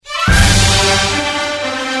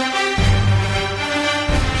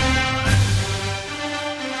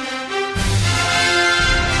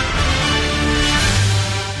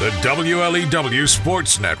WLEW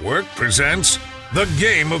Sports Network presents The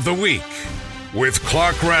Game of the Week with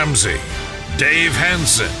Clark Ramsey, Dave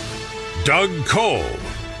Hansen, Doug Cole,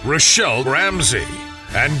 Rochelle Ramsey,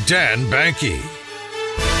 and Dan Banky.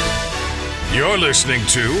 You're listening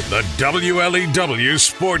to the WLEW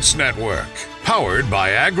Sports Network, powered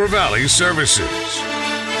by Agri Valley Services.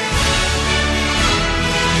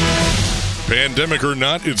 Pandemic or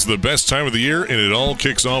not, it's the best time of the year, and it all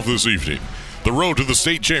kicks off this evening. The road to the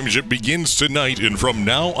state championship begins tonight, and from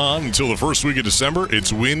now on until the first week of December,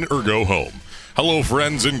 it's win or go home. Hello,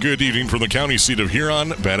 friends, and good evening from the county seat of Huron,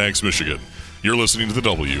 Bad Axe, Michigan. You're listening to the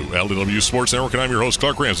WLEW Sports Network, and I'm your host,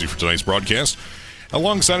 Clark Ramsey, for tonight's broadcast.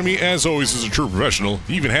 Alongside of me, as always, is a true professional.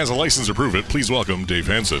 He even has a license to prove it. Please welcome Dave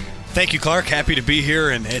Hansen. Thank you, Clark. Happy to be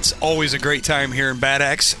here, and it's always a great time here in Bad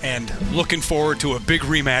Axe, and looking forward to a big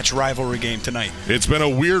rematch rivalry game tonight. It's been a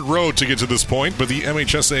weird road to get to this point, but the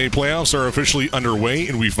MHSAA playoffs are officially underway,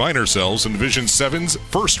 and we find ourselves in Division 7's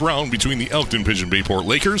first round between the Elkton Pigeon Bayport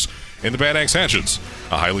Lakers and the Bad Axe Hatchets,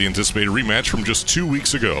 a highly anticipated rematch from just 2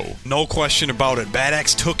 weeks ago. No question about it. Bad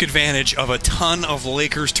Axe took advantage of a ton of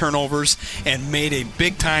Lakers turnovers and made a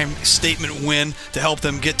big-time statement win to help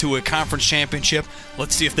them get to a conference championship.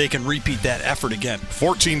 Let's see if they can repeat that effort again.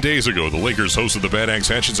 14 days ago, the Lakers hosted the Bad Axe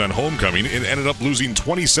Hatchets on homecoming and ended up losing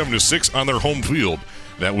 27-6 on their home field.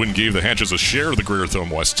 That win gave the Hatchets a share of the Greater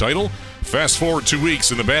Thumb West title. Fast forward 2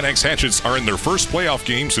 weeks, and the Bad Axe Hatchets are in their first playoff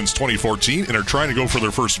game since 2014 and are trying to go for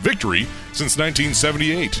their first victory since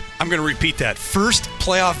 1978. I'm going to repeat that. First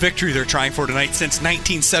playoff victory they're trying for tonight since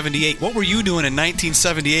 1978. What were you doing in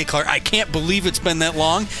 1978, Clark? I can't believe it's been that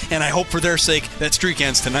long, and I hope for their sake that streak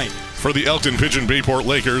ends tonight. For the Elkton Pigeon Bayport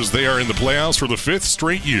Lakers, they are in the playoffs for the 5th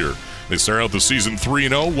straight year. They started out the season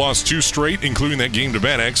 3-0, lost 2 straight, including that game to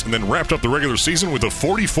Bad Axe, and then wrapped up the regular season with a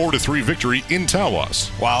 44-3 victory in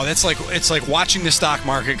Tawas. Wow, it's like watching the stock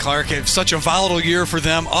market, Clark. It's such a volatile year for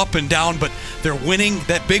them, up and down, but they're winning.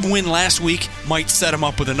 That big win last week might set them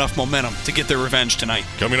up with enough momentum to get their revenge tonight.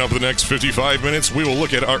 Coming up in the next 55 minutes, we will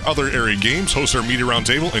look at our other area games, host our media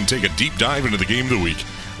roundtable, and take a deep dive into the game of the week.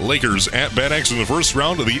 Lakers at Bad Axe in the first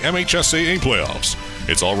round of the MHSAA playoffs.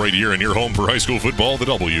 It's all right here in your home for high school football, the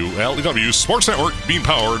WLEW Sports Network, being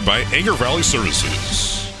powered by Agri Valley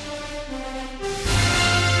Services.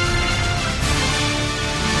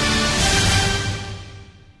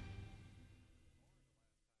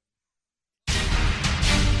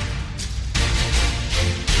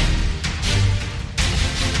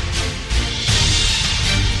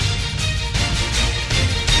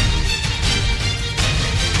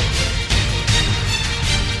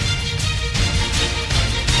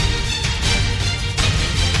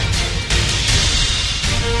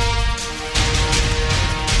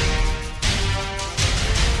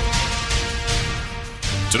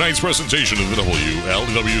 Tonight's presentation of the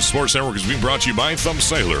WLEW Sports Network is being brought to you by Thumb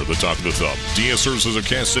Sailor, the talk of the thumb. DS Services of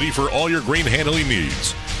Cass City for all your grain handling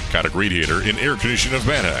needs. Kotick Radiator and Air Conditioning of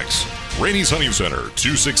Bad Axe. Rainey's Hunting Center,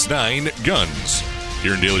 269 Guns.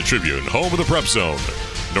 Here in Daily Tribune, home of the Prep Zone.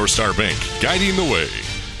 North Star Bank, guiding the way.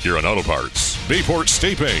 Here on Auto Parts, Bayport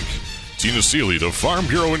State Bank. Tina Seeley, the Farm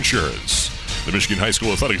Bureau Insurance. The Michigan High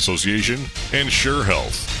School Athletic Association. And Sure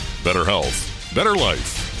Health. Better health, better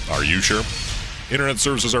life. Are you sure? Internet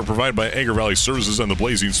services are provided by Agri Valley Services on the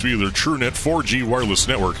blazing speed of their TrueNet 4G wireless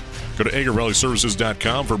network. Go to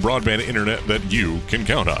agrivalleyservices.com for broadband internet that you can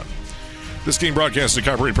count on. This game broadcast is a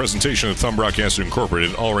copyrighted presentation of Thumb Broadcasting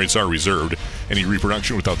Incorporated. All rights are reserved. Any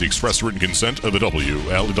reproduction without the express written consent of the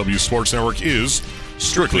WLEW Sports Network is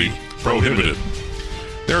strictly prohibited.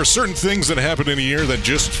 There are certain things that happen in a year that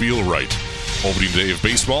just feel right. Opening day of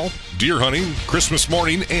baseball, deer hunting, Christmas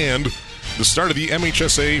morning, and the start of the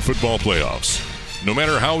MHSAA football playoffs. No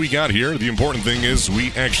matter how we got here, the important thing is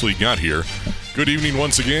we actually got here. Good evening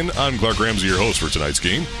once again. I'm Clark Ramsey, your host for tonight's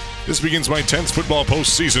game. This begins my 10th football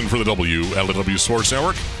postseason for the WLEW Sports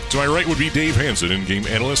Network. To my right would be Dave Hansen, in-game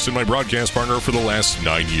analyst and my broadcast partner for the last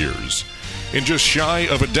 9 years. In just shy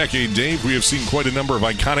of a decade, Dave, we have seen quite a number of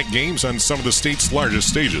iconic games on some of the state's largest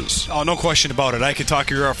stages. Oh, no question about it. I could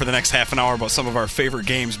talk your ear off for the next half an hour about some of our favorite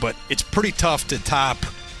games, but it's pretty tough to top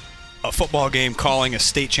a football game calling a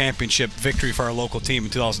state championship victory for our local team in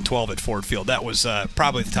 2012 at Ford Field. That was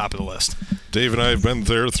probably the top of the list. Dave and I have been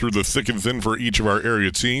there through the thick and thin for each of our area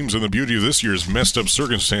teams, and the beauty of this year's messed up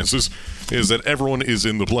circumstances is that everyone is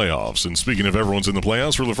in the playoffs. And speaking of everyone's in the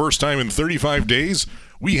playoffs, for the first time in 35 days,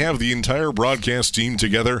 we have the entire broadcast team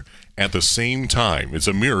together at the same time. It's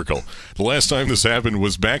a miracle. The last time this happened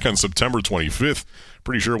was back on September 25th.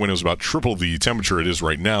 Pretty sure when it was about triple the temperature it is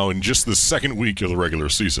right now in just the second week of the regular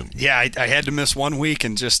season. Yeah, I had to miss 1 week,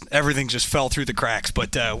 and everything just fell through the cracks.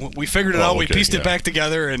 But we figured it out. We pieced it back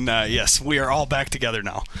together, and yes, we are all back together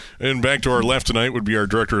now. And back to our left tonight would be our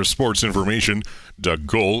Director of Sports Information, Doug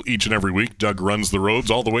Cole. Each and every week, Doug runs the roads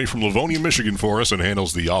all the way from Livonia, Michigan for us and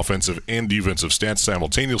handles the offensive and defensive stats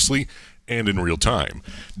simultaneously and in real time.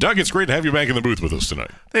 Doug, it's great to have you back in the booth with us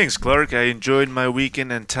tonight. Thanks, Clark. I enjoyed my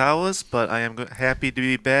weekend in Tawas, but I am happy to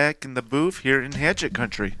be back in the booth here in Hatchet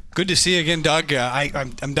Country. Good to see you again, Doug.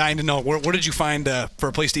 I'm dying to know, what did you find for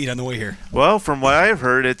a place to eat on the way here? Well, from what I've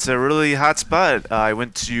heard, it's a really hot spot. I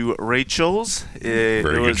went to Rachel's. It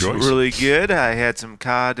was really good. I had some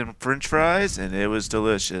cod and french fries, and it was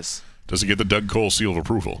delicious. Does it get the Doug Cole seal of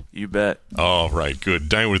approval? You bet. All right, good.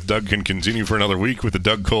 Dine with Doug can continue for another week with the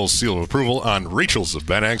Doug Cole seal of approval on Rachel's of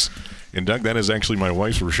Bad Axe. And, Doug, that is actually my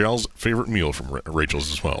wife, Rochelle's, favorite meal from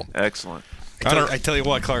Rachel's as well. Excellent. I tell you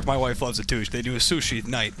what, Clark, my wife loves it too. They do a sushi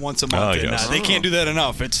night once a month, and they can't do that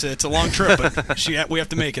enough. It's a long trip, but we have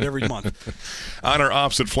to make it every month. On our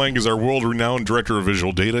opposite flank is our world-renowned Director of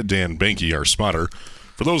Visual Data, Dan Banky, our spotter.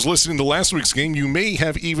 For those listening to last week's game, you may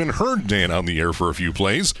have even heard Dan on the air for a few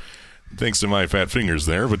plays. Thanks to my fat fingers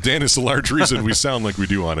there, but Dan is the large reason we sound like we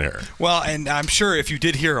do on air. Well, and I'm sure if you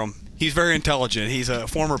did hear him, he's very intelligent. He's a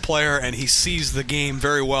former player, and he sees the game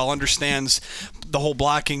very well, understands the whole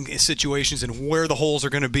blocking situations and where the holes are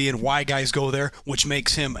going to be and why guys go there, which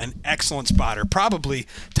makes him an excellent spotter. Probably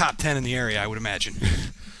top 10 in the area, I would imagine.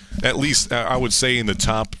 At least, I would say in the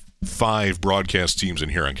top 5 broadcast teams in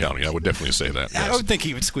Huron County. I would definitely say that. Yes. I would think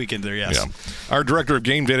he would squeak in there, yes. Yeah. Our Director of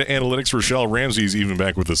Game Data Analytics, Rochelle Ramsey, is even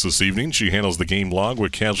back with us this evening. She handles the game log,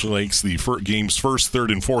 which calculates the game's first,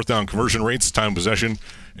 third, and fourth down conversion rates, time possession,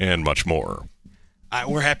 and much more.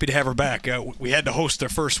 We're happy to have her back. We had to host the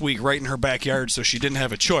first week right in her backyard, so she didn't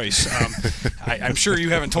have a choice. I'm sure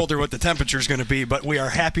you haven't told her what the temperature is going to be, but we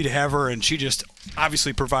are happy to have her, and she just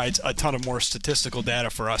obviously provides a ton of more statistical data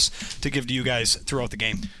for us to give to you guys throughout the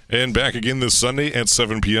game. And back again this Sunday at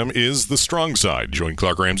 7 p.m. is The Strong Side. Join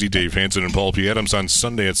Clark Ramsey, Dave Hansen, and Paul P. Adams on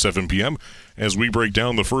Sunday at 7 p.m. as we break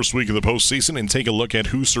down the first week of the postseason and take a look at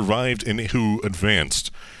who survived and who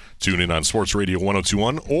advanced. Tune in on Sports Radio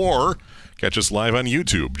 102.1 or catch us live on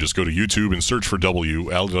YouTube. Just go to YouTube and search for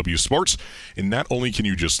WLW Sports. And not only can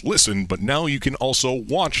you just listen, but now you can also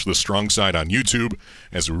watch The Strong Side on YouTube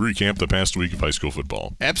as we recap the past week of high school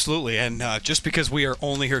football. Absolutely. And just because we are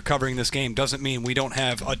only here covering this game doesn't mean we don't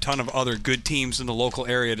have a ton of other good teams in the local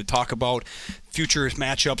area to talk about. Future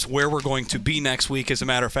matchups, where we're going to be next week, as a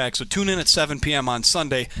matter of fact. So tune in at 7 p.m. on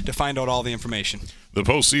Sunday to find out all the information. The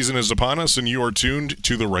postseason is upon us, and you are tuned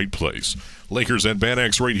to the right place. Lakers at Bad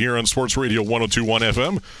Axe right here on Sports Radio 102.1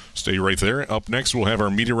 FM. Stay right there. Up next, we'll have our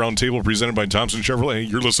Media Roundtable presented by Thompson Chevrolet.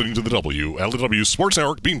 You're listening to the WLW Sports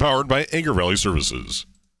Network, being powered by Edgar Valley Services.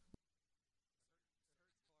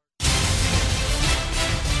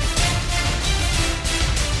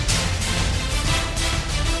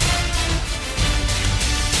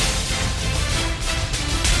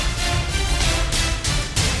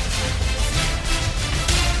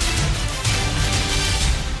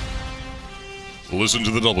 Listen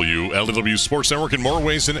to the WLW Sports Network in more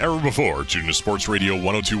ways than ever before. Tune to Sports Radio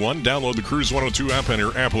 102.1. Download the Cruise 102 app on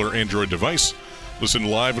your Apple or Android device. Listen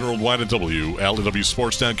live and worldwide at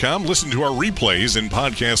WLWSports.com. Listen to our replays in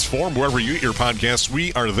podcast form. Wherever you get your podcasts,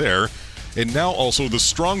 we are there. And now also The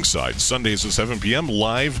Strong Side, Sundays at 7 p.m.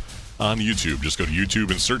 live on YouTube. Just go to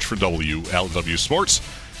YouTube and search for WLW Sports.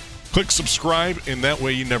 Click subscribe, and that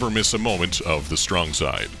way you never miss a moment of The Strong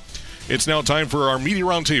Side. It's now time for our Media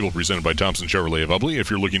Roundtable presented by Thompson Chevrolet of Ubley. If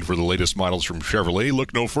you're looking for the latest models from Chevrolet,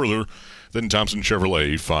 look no further than Thompson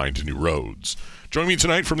Chevrolet. Find new roads. Join me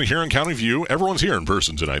tonight from the Huron County View. Everyone's here in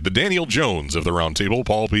person tonight. The Daniel Jones of the Roundtable,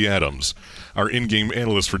 Paul P. Adams. Our in-game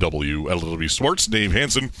analyst for WLW Sports, Dave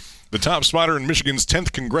Hansen. The top spotter in Michigan's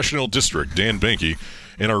 10th Congressional District, Dan Banky.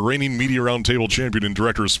 And our reigning Media Roundtable champion and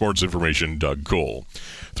Director of Sports Information, Doug Cole.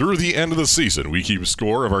 Through the end of the season, we keep a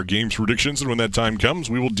score of our game's predictions, and when that time comes,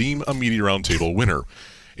 we will deem a Media Roundtable winner.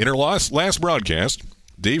 In our last broadcast,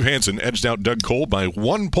 Dave Hansen edged out Doug Cole by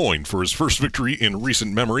 1 point for his first victory in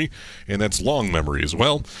recent memory, and that's long memory as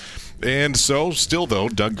well. And so, still though,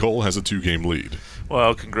 Doug Cole has a 2-game lead.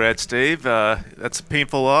 Well, congrats, Dave. That's a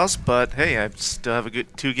painful loss, but hey, I still have a good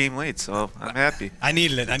 2-game lead, so I'm happy. I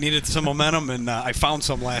needed it. I needed some momentum, and I found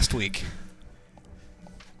some last week.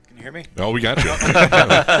 Can you hear me? Oh, we got you.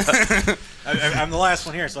 I'm the last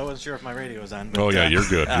one here, so I wasn't sure if my radio was on. But, oh, yeah, you're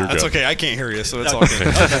good. That's okay. I can't hear you, so it's all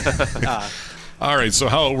good. All right, so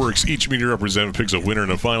how it works, each media representative picks a winner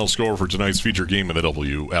and a final score for tonight's feature game in the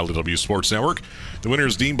LDW Sports Network. The winner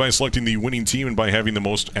is deemed by selecting the winning team and by having the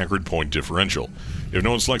most accurate point differential. If no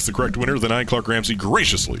one selects the correct winner, then I, Clark Ramsey,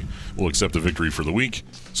 graciously will accept the victory for the week.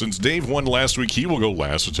 Since Dave won last week, he will go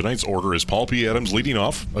last. So tonight's order is Paul P. Adams leading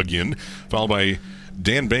off again, followed by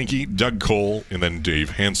Dan Banky, Doug Cole, and then Dave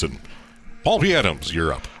Hansen. Paul P. Adams,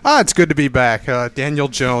 you're up. It's good to be back. Daniel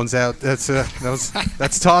Jones out. That's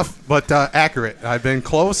tough, but accurate. I've been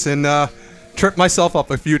close and tripped myself up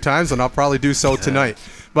a few times, and I'll probably do so tonight.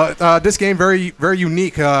 But this game very, very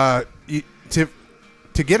unique. To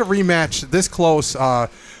get a rematch this close to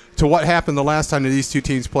what happened the last time that these two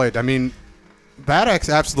teams played. I mean, Bad Axe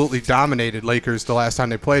absolutely dominated Lakers the last time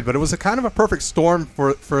they played, but it was a kind of a perfect storm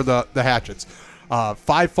for the Hatchets.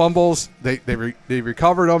 5 fumbles, they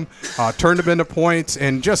recovered them, turned them into points,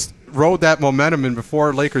 and just rode that momentum. And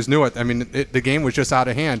before Lakers knew it, I mean, the game was just out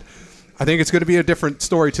of hand. I think it's going to be a different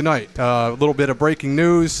story tonight. A little bit of breaking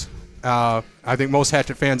news. I think most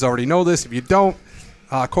Hatchet fans already know this. If you don't,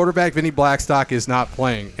 quarterback Vinny Blackstock is not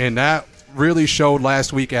playing, and that really showed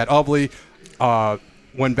last week at Ubley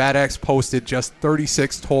when Bad Axe posted just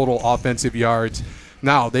 36 total offensive yards.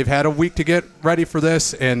 Now, they've had a week to get ready for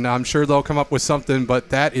this, and I'm sure they'll come up with something, but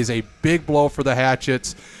that is a big blow for the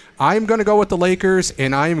Hatchets. I'm going to go with the Lakers,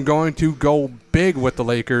 and I am going to go big with the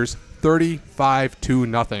Lakers,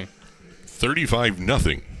 35-0.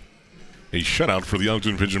 35-0 A shutout for the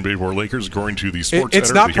Elkton Pigeon Bayport Lakers, according to the Sports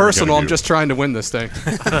It's not personal. I'm just trying to win this thing.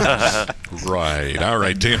 Right. All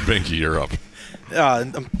right, Dan Benke, you're up.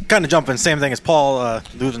 I'm kind of jumping. Same thing as Paul.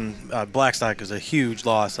 Losing Blackstock is a huge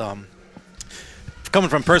loss. Coming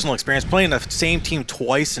from personal experience, playing the same team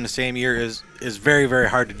twice in the same year is very, very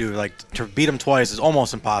hard to do. Like, to beat them twice is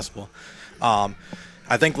almost impossible. I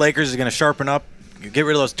think Lakers is going to sharpen up, get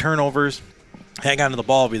rid of those turnovers, hang on to the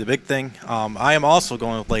ball will be the big thing. I am also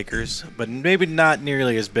going with Lakers, but maybe not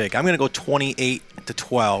nearly as big. I'm going to go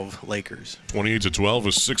 28-12 Lakers. 28-12, a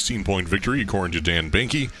 16-point victory, according to Dan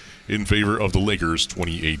Banky, in favor of the Lakers,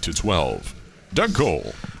 28-12. Doug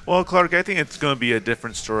Cole. Well, Clark, I think it's going to be a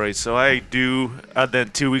different story. So I do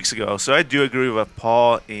than 2 weeks ago. So I do agree with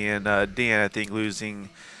Paul and Dan. I think losing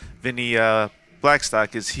Vinny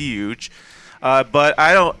Blackstock is huge. But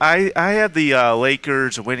I don't. I have the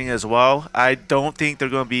Lakers winning as well. I don't think they're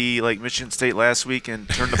going to be like Michigan State last week and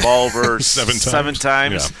turn the ball over seven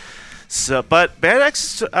times. Yeah. So, but Bad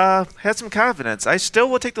Axe had some confidence. I still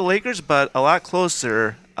will take the Lakers, but a lot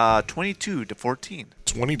closer. 22-14.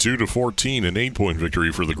 22-14, an 8-point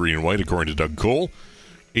victory for the Green and White, according to Doug Cole.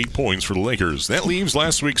 8 points for the Lakers. That leaves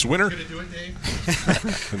last week's winner,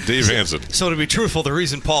 Dave Hansen. So to be truthful, the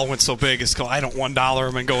reason Paul went so big is because I don't $1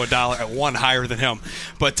 him and go $1 at one higher than him.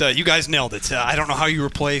 But you guys nailed it. I don't know how you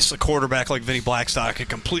replace a quarterback like Vinny Blackstock. It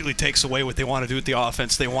completely takes away what they want to do with the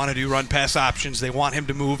offense. They want to do run-pass options. They want him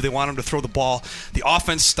to move. They want him to throw the ball. The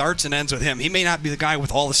offense starts and ends with him. He may not be the guy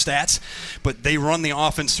with all the stats, but they run the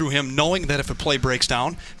offense through him knowing that if a play breaks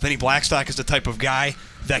down, Vinny Blackstock is the type of guy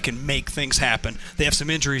that can make things happen. They have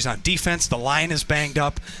some injuries on defense. The line is banged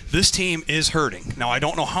up. This team is hurting. Now, I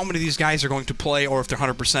don't know how many of these guys are going to play or if they're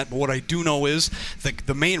 100%, but what I do know is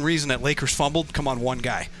the main reason that Lakers fumbled come on one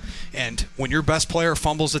guy. And when your best player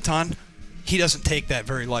fumbles a ton, he doesn't take that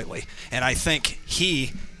very lightly. And I think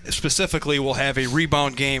he specifically will have a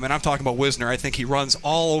rebound game, and I'm talking about Wisner. I think he runs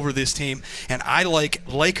all over this team, and I like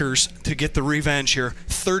Lakers to get the revenge here,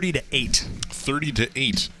 30-8.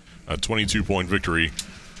 30-8, a 22-point victory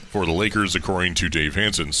for the Lakers, according to Dave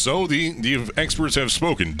Hansen. So the experts have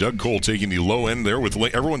spoken. Doug Cole taking the low end there with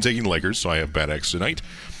everyone taking Lakers, so I have Bad Axe tonight.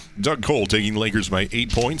 Doug Cole taking Lakers by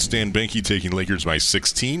 8 points. Dan Banky taking Lakers by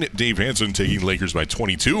 16. Dave Hansen taking Lakers by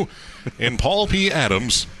 22. And Paul P.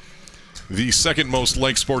 Adams, the second most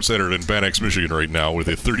liked sports editor in Bad Axe, Michigan right now, with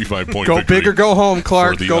a 35-point victory. Go big or go home,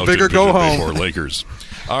 Clark. Go big or go home. Lakers.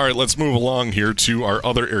 All right, let's move along here to our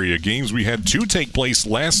other area games. We had 2 take place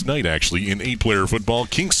last night, actually, in 8-player football.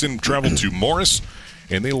 Kingston traveled to Morris,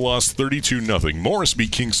 and they lost 32-0. Morris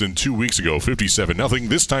beat Kingston 2 weeks ago, 57-0.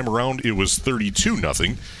 This time around, it was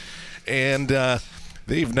 32-0. And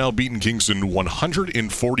they've now beaten Kingston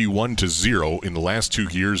 141-0 in the last 2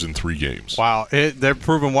 years in 3 games. Wow, they're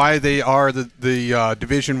proving why they are the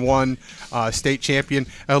Division I state champion.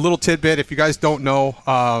 A little tidbit, if you guys don't know,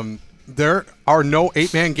 there are no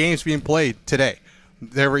 8-man games being played today.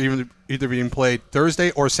 They were either being played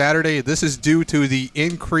Thursday or Saturday. This is due to the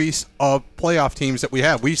increase of playoff teams that we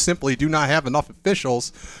have. We simply do not have enough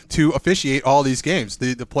officials to officiate all these games.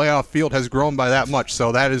 The playoff field has grown by that much,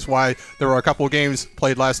 so that is why there were a couple of games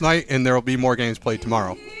played last night, and there will be more games played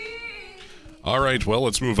tomorrow. All right, well,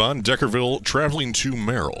 let's move on. Deckerville traveling to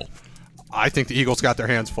Merrill. I think the Eagles got their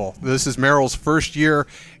hands full. This is Merrill's first year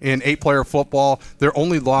in 8-player football. Their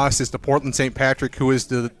only loss is to Portland St. Patrick, who is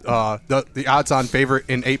the odds-on favorite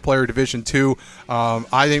in 8-player Division II.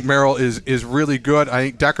 I think Merrill is really good. I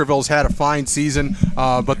think Deckerville's had a fine season,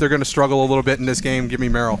 but they're going to struggle a little bit in this game. Give me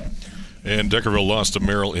Merrill. And Deckerville lost to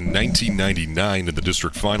Merrill in 1999 in the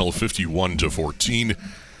district final, 51-14.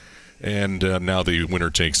 And now the winner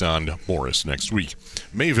takes on Morris next week.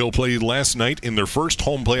 Mayville played last night in their first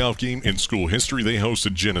home playoff game in school history. They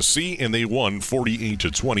hosted Genesee, and they won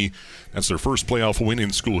 48-20. That's their first playoff win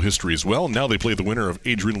in school history as well. Now they play the winner of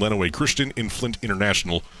Adrian Lenawee Christian in Flint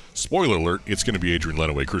International. Spoiler alert, it's going to be Adrian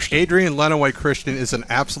Lenawee Christian. Adrian Lenawee Christian is an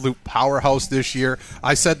absolute powerhouse this year.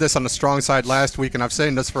 I said this on the strong side last week, and I've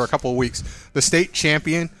said this for a couple of weeks. The state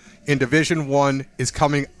champion in Division I is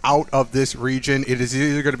coming out of this region. It is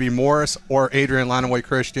either going to be Morris or Adrian Lenawee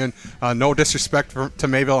Christian. No disrespect to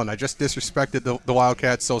Mayville, and I just disrespected the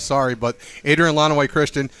Wildcats, so sorry. But Adrian Lenawee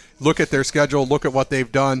Christian, look at their schedule, look at what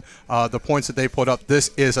they've done, the points that they put up. This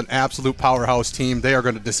is an absolute powerhouse team. They are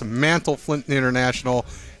going to dismantle Flint International,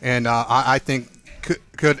 and I think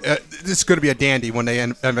this is going to be a dandy when they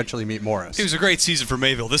eventually meet Morris. It was a great season for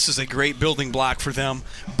Mayville. This is a great building block for them,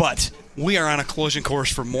 but we are on a collision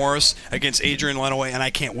course for Morris against Adrian Lenawee, and I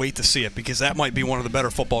can't wait to see it because that might be one of the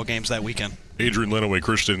better football games that weekend. Adrian Lenawee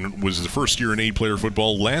Christian was the first year in 8-player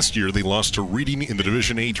football. Last year, they lost to Reading in the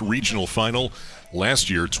Division 8 regional final. Last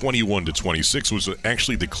year, 21-26 was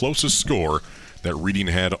actually the closest score that Reading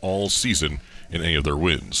had all season in any of their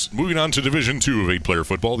wins. Moving on to Division II of 8-player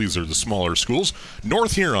football, these are the smaller schools.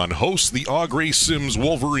 North Huron hosts the Augrey Sims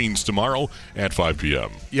Wolverines tomorrow at 5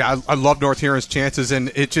 p.m. Yeah, I love North Huron's chances, and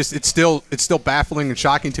it's still baffling and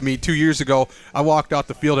shocking to me. 2 years ago, I walked out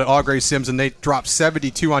the field at Augrey Sims, and they dropped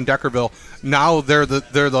 72 on Deckerville. Now they're the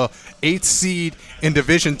 8th seed in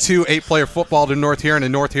Division II 8-player football to North Huron,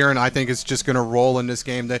 and North Huron I think is just going to roll in this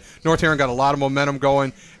game. North Huron got a lot of momentum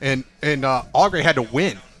going, and Augrey had to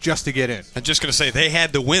win just to get in. I'm just going to say they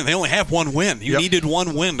had to win. They only have one win. You needed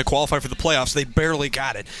one win to qualify for the playoffs. They barely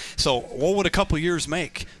got it. So what would a couple years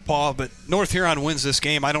make, Paul? But North Huron wins this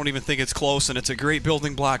game. I don't even think it's close, and it's a great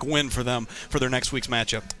building block win for them for their next week's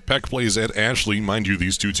matchup. Peck plays at Ashley. Mind you,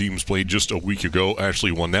 these two teams played just a week ago.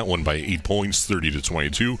 Ashley won that one by 8 points,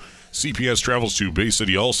 30-22. CPS travels to Bay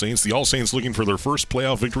City All Saints. The All Saints looking for their first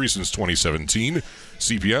playoff victory since 2017.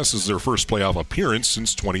 CPS is their first playoff appearance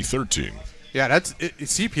since 2013. Yeah,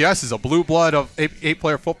 CPS is a blue blood of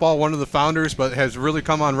 8-player football, one of the founders, but has really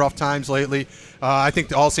come on rough times lately. I think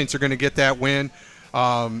the All Saints are going to get that win.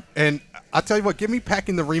 And I'll tell you what, give me Peck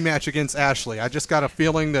in the rematch against Ashley. I just got a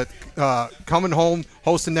feeling that coming home,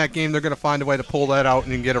 hosting that game, they're going to find a way to pull that out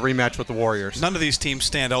and get a rematch with the Warriors. None of these teams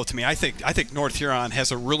stand out to me. I think North Huron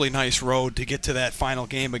has a really nice road to get to that final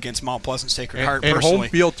game against Mount Pleasant Sacred Heart. And personally, home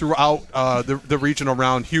field throughout the regional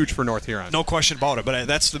round, huge for North Huron. No question about it, but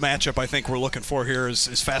that's the matchup I think we're looking for here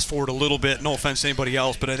is fast forward a little bit. No offense to anybody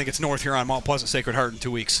else, but I think it's North Huron, Mount Pleasant Sacred Heart in 2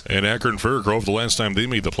 weeks. And Akron Fairgrove, the last time they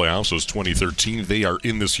made the playoffs was 2013. They are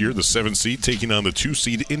in this year, the 7th seed, taking on the 2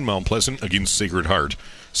 seed in Mount Pleasant against Sacred Heart.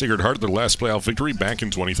 Sacred Heart, their last playoff victory back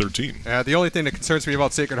in 2013. The only thing that concerns me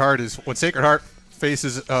about Sacred Heart is when Sacred Heart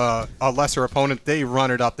faces a lesser opponent, they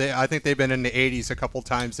run it up. I think they've been in the 80s a couple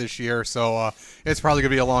times this year, so it's probably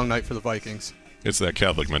going to be a long night for the Vikings. It's that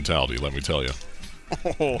Catholic mentality, let me tell you.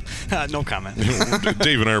 No comment.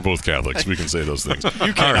 Dave and I are both Catholics. We can say those things.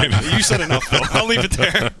 You can. All right. You said enough, though. I'll leave it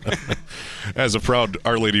there. As a proud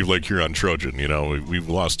Our Lady of Lake Huron Trojan, we've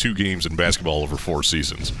lost 2 games in basketball over 4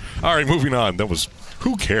 seasons. All right, moving on. That was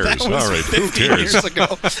who cares? That was all right, who cares? Years ago.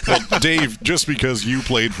 Well, Dave, just because you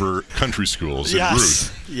played for country schools in Ruth.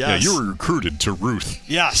 Yes. Yeah, you were recruited to Ruth.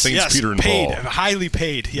 Yes. St. Peter and paid, Paul. Highly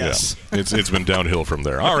paid, yes. Yeah. It's been downhill from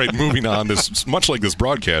there. All right, moving on. This much like this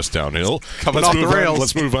broadcast downhill. Coming off the rails.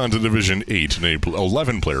 Let's move on to Division 8 in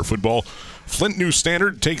 11-player football. Flint New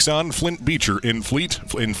Standard takes on Flint Beecher in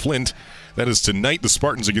Flint. That is tonight, the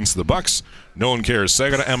Spartans against the Bucks. No one cares.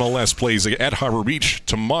 Saginaw MLS plays at Harbor Beach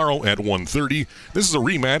tomorrow at 1:30. This is a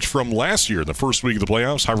rematch from last year, the first week of the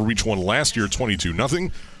playoffs. Harbor Beach won last year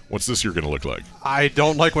 22-0. What's this year going to look like? I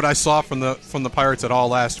don't like what I saw from the Pirates at all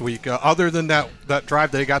last week. Other than that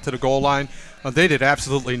drive they got to the goal line, they did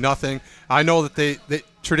absolutely nothing. I know that they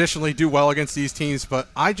traditionally do well against these teams, but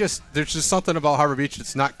there's just something about Harbor Beach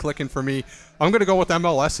that's not clicking for me. I'm going to go with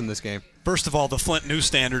MLS in this game. First of all, the Flint new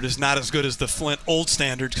standard is not as good as the Flint old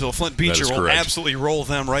standard, so Flint Beecher will absolutely roll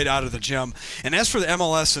them right out of the gym. And as for the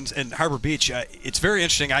MLS and Harbor Beach, it's very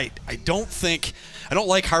interesting. I don't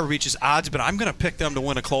like Harbor Beach's odds, but I'm going to pick them to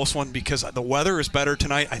win a close one because the weather is better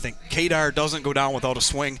tonight. I think Kadar doesn't go down without a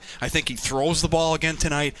swing. I think he throws the ball again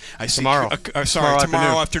tonight. Tomorrow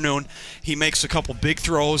afternoon. He makes a couple big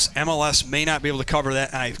throws. MLS may not be able to cover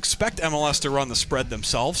that, and I expect MLS to run the spread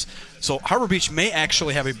themselves. So Harbor Beach may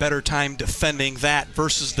actually have a better time defending that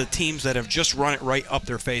versus the teams that have just run it right up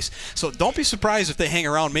their face. So don't be surprised if they hang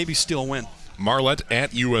around, maybe steal a win. Marlette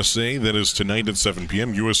at USA. That is tonight at 7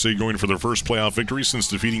 p.m. USA going for their first playoff victory since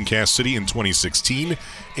defeating Cass City in 2016,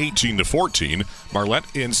 18-14.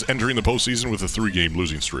 Marlette is entering the postseason with a 3-game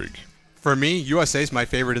losing streak. For me, USA is my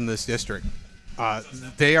favorite in this district.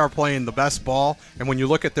 They are playing the best ball, and when you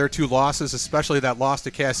look at their 2 losses, especially that loss to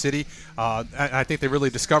Cass City, I think they really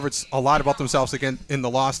discovered a lot about themselves again in the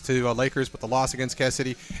loss to Lakers, but the loss against Cass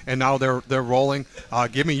City, and now they're rolling.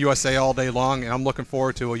 Give me USA all day long, and I'm looking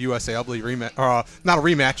forward to a USA Ubly rematch. Not a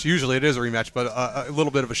rematch. Usually it is a rematch, but a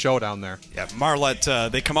little bit of a showdown there. Yeah,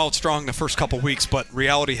 Marlette, they come out strong the first couple weeks, but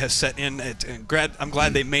reality has set in. I'm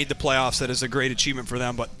glad they made the playoffs. That is a great achievement for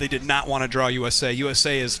them, but they did not want to draw USA.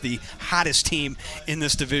 USA is the hottest team in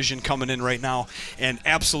this division coming in right now, and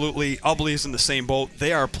absolutely Ubly is in the same boat.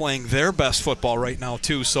 They are playing their best football right now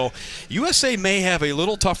too, so USA may have a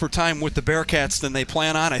little tougher time with the Bearcats than they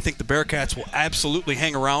plan on. I think the Bearcats will absolutely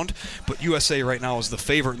hang around, but USA right now is the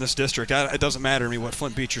favorite in this district. It doesn't matter to me what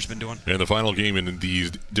Flint Beecher's been doing. And the final game in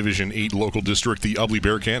the Division 8 local district, the Ubly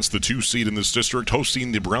Bearcats, the 2 seed in this district,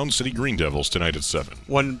 hosting the Brown City Green Devils tonight at 7.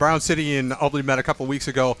 When Brown City and Ubly met a couple weeks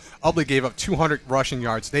ago, Ubly gave up 200 rushing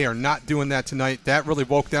yards. They are not doing that tonight. That really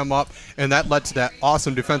woke them up, and that led to that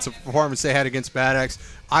awesome defensive performance they had against Bad Axe.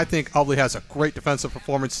 I think Ubly has a great defensive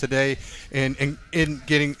performance today in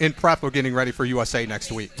prep of getting ready for USA next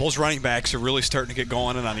week. Those running backs are really starting to get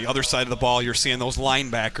going, and on the other side of the ball, you're seeing those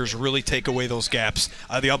linebackers really take away those gaps.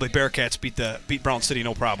 The Ubly Bearcats beat Brown City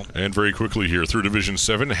no problem. And very quickly here, through Division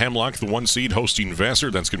 7, Hemlock, the 1 seed, hosting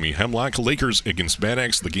Vassar. That's going to be Hemlock. Lakers against Bad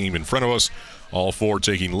Axe, the game in front of us. All 4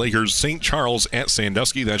 taking Lakers. St. Charles at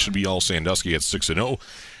Sandusky. That should be all Sandusky at 6-0.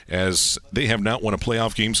 As they have not won a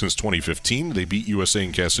playoff game since 2015. They beat USA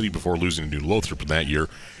and Cass City before losing to New Lothrop that year.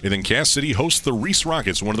 And then Cass City hosts the Reese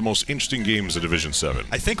Rockets, one of the most interesting games of Division 7.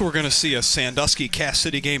 I think we're going to see a Sandusky-Cass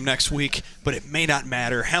City game next week, but it may not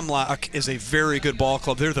matter. Hemlock is a very good ball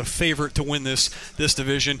club. They're the favorite to win this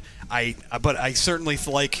division. But I certainly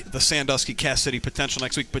like the Sandusky-Cass City potential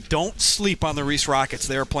next week. But don't sleep on the Reese Rockets.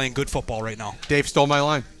 They are playing good football right now. Dave stole my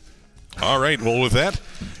line. All right, well, with that,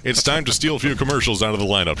 it's time to steal a few commercials out of the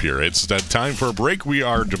lineup here. It's time for a break. We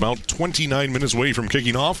are about 29 minutes away from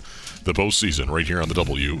kicking off the postseason right here on the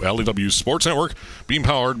WLEW Sports Network, being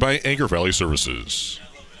powered by Anchor Valley Services.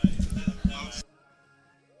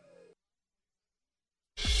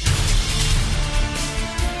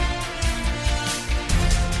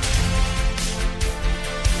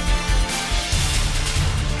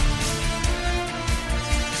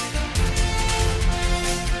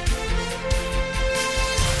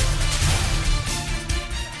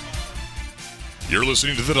 You're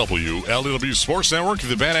listening to the WLEW Sports Network.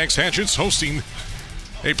 The Bad Axe Hatchets hosting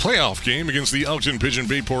a playoff game against the Elkton Pigeon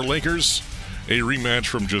Bayport Lakers, a rematch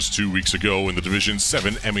from just 2 weeks ago in the Division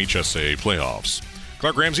 7 MHSAA playoffs.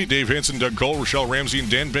 Clark Ramsey, Dave Hansen, Doug Cole, Rochelle Ramsey,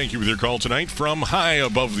 and Dan Banky with your call tonight from high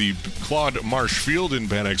above the Claude Marsh Field in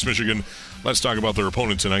Bad Axe, Michigan. Let's talk about their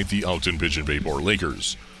opponent tonight, the Elkton Pigeon Bayport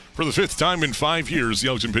Lakers. For the 5th time in 5 years, the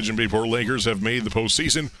Elkton Pigeon Bayport Lakers have made the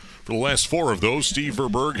postseason. For the last 4 of those, Steve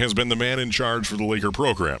Verberg has been the man in charge for the Laker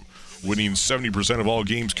program, winning 70% of all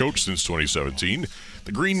games coached since 2017.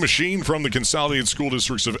 The Green Machine from the Consolidated School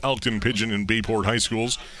Districts of Elkton, Pigeon, and Bayport High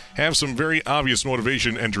Schools have some very obvious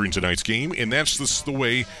motivation entering tonight's game, and that's the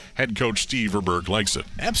way head coach Steve Verberg likes it.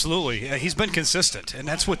 Absolutely. He's been consistent, and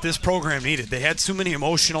that's what this program needed. They had so many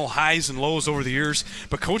emotional highs and lows over the years,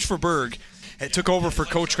 but Coach Verberg took over for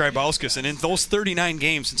Coach Grybauskas, and in those 39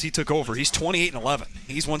 games since he took over, he's 28-11.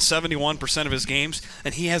 He's won 71% of his games,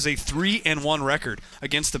 and he has a 3-1 record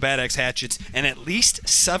against the Bad Axe Hatchets, and at least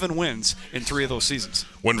 7 wins in 3 of those seasons.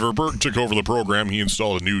 When Verberg took over the program, he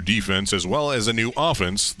installed a new defense as well as a new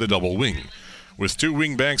offense, the double wing. With 2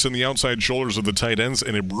 wing backs on the outside shoulders of the tight ends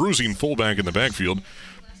and a bruising fullback in the backfield,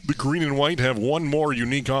 the Green and White have one of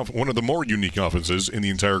the more unique offenses in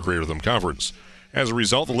the entire Greater Thumb Conference. As a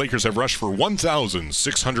result, the Lakers have rushed for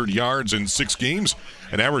 1,600 yards in 6 games,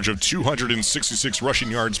 an average of 266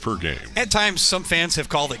 rushing yards per game. At times, some fans have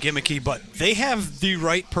called it gimmicky, but they have the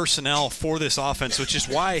right personnel for this offense, which is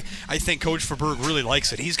why I think Coach Verberg really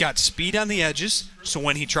likes it. He's got speed on the edges, So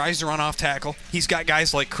when he tries to run off tackle, he's got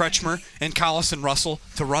guys like Kretschmer and Collison Russell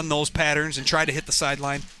to run those patterns and try to hit the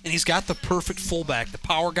sideline. And he's got the perfect fullback, the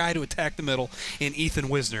power guy to attack the middle in Ethan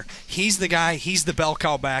Wisner. He's the guy, he's the bell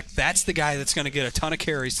cow back. That's the guy that's going to get a ton of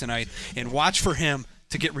carries tonight. And watch for him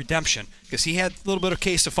to get redemption, because he had a little bit of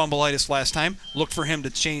case of fumbleitis last time. Look for him to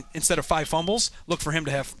change, instead of 5 fumbles, look for him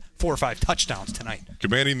to have 4 or 5 touchdowns tonight.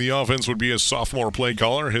 Commanding the offense would be a sophomore play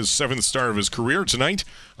caller, his 7th start of his career tonight.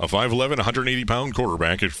 A 5'11", 180-pound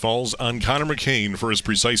quarterback. It falls on Connor McCain for his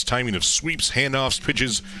precise timing of sweeps, handoffs,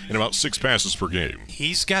 pitches, and about 6 passes per game.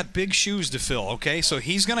 He's got big shoes to fill, okay? So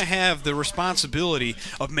he's going to have the responsibility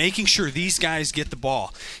of making sure these guys get the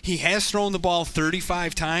ball. He has thrown the ball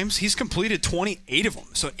 35 times. He's completed 28 of them,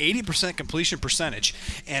 so 80% completion percentage.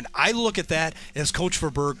 And I look at that as Coach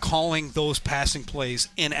Verberg calling those passing plays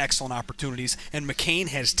in excellent opportunities, and McCain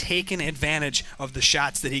has taken advantage of the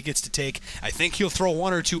shots that he gets to take. I think he'll throw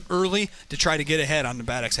 1 or 2 early to try to get ahead on the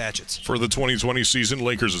Bad Axe Hatchets. For the 2020 season,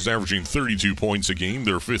 Lakers is averaging 32 points a game,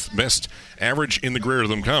 their 5th best average in the Greater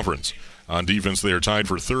Thumb Conference. On defense, they are tied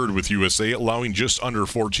for 3rd with USA, allowing just under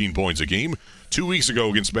 14 points a game. 2 weeks ago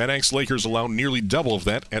against Bad Axe, Lakers allowed nearly double of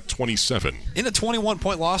that at 27. In a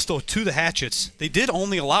 21-point loss, though, to the Hatchets, they did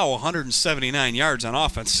only allow 179 yards on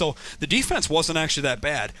offense, so the defense wasn't actually that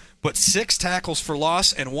bad. But 6 tackles for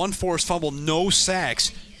loss and 1 forced fumble, no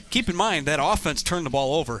sacks. Keep in mind that offense turned the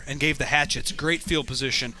ball over and gave the Hatchets great field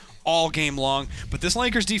position all game long. But this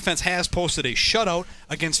Lakers defense has posted a shutout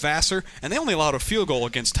against Vassar, and they only allowed a field goal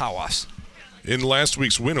against Tawas. In last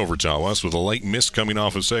week's win over Tawas, with a light miss coming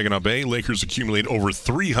off of Saginaw Bay, Lakers accumulate over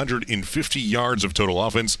 350 yards of total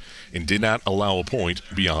offense and did not allow a point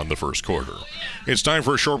beyond the first quarter. It's time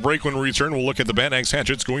for a short break. When we return, we'll look at the Bad Axe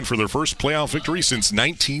Hatchets going for their first playoff victory since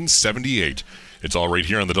 1978. It's all right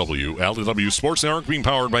here on the WLW Sports Network, being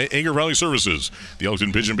powered by Agar Valley Services, the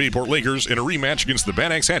Elkton Pigeon Bayport Lakers, in a rematch against the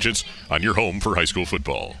Bad Axe Hatchets on your home for high school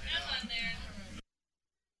football.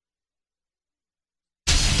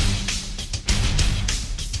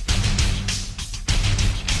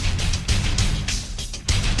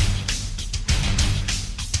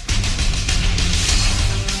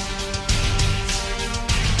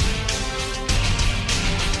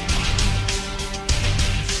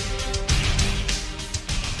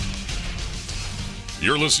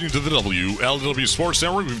 You're listening to the WLW Sports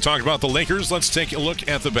Network. We've talked about the Lakers. Let's take a look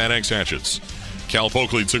at the Bad Axe Hatchets. Cal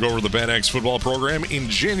Poakley took over the Bad Axe football program in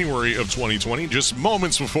January of 2020, just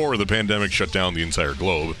moments before the pandemic shut down the entire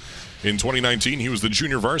globe. In 2019, he was the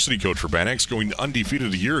junior varsity coach for Bad Axe, going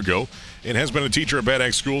undefeated a year ago, and has been a teacher at Bad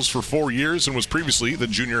Axe schools for 4 years and was previously the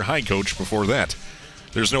junior high coach before that.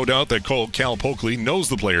 There's no doubt that Cal Poakley knows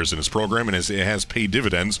the players in his program and has paid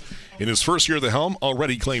dividends in his first year at the helm,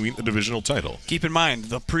 already claiming a divisional title. Keep in mind,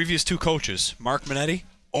 the previous 2 coaches, Mark Minetti,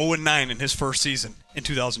 0-9 in his first season in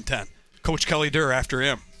 2010. Coach Kelly Durr after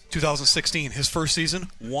him, 2016, his first season,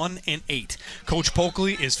 1-8. Coach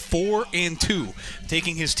Poakley is 4-2,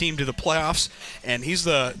 taking his team to the playoffs, and he's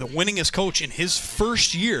the winningest coach in his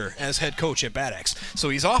first year as head coach at Bad Axe. So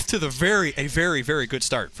he's off to a very, very good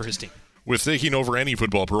start for his team. With taking over any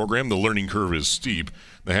football program, the learning curve is steep.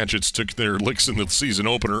 The Hatchets took their licks in the season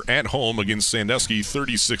opener at home against Sandusky,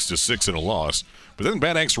 36-6 in a loss. But then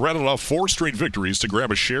Bad Axe rattled off 4 straight victories to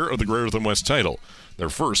grab a share of the Greater Thumb West title, their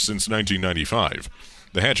first since 1995.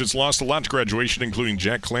 The Hatchets lost a lot to graduation, including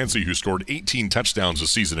Jack Clancy, who scored 18 touchdowns a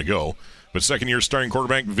season ago. But second-year starting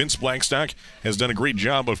quarterback Vince Blackstock has done a great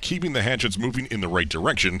job of keeping the Hatchets moving in the right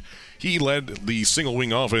direction. He led the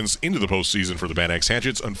single-wing offense into the postseason for the Bad Axe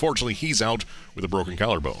Hatchets. Unfortunately, he's out with a broken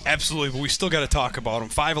collarbone. Absolutely, but we still got to talk about him.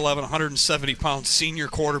 5'11", 170-pound senior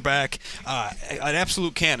quarterback, an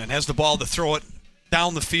absolute cannon. Has the ball to throw it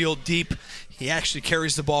down the field deep. He actually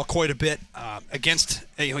carries the ball quite a bit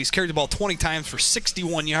he's carried the ball 20 times for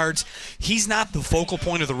 61 yards. He's not the focal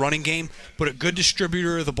point of the running game, but a good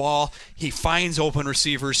distributor of the ball. He finds open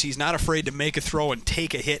receivers. He's not afraid to make a throw and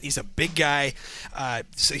take a hit. He's a big guy.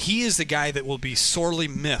 So he is the guy that will be sorely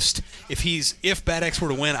missed. If Bad Axe were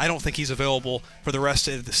to win, I don't think he's available for the rest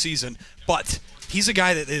of the season, but he's a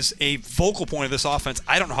guy that is a focal point of this offense.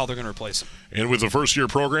 I don't know how they're going to replace him. And with the first-year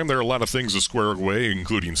program, there are a lot of things to square away,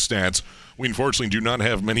 including stats. We unfortunately do not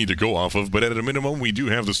have many to go off of, but at a minimum, we do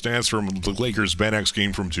have the stats from the Lakers' Bad Axe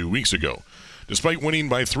game from 2 weeks ago. Despite winning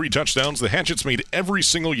by 3 touchdowns, the Hatchets made every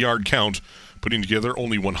single yard count, putting together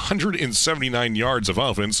only 179 yards of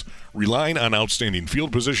offense, relying on outstanding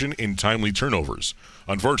field position and timely turnovers.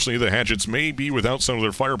 Unfortunately, the Hatchets may be without some of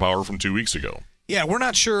their firepower from 2 weeks ago. Yeah, we're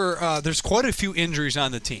not sure. There's quite a few injuries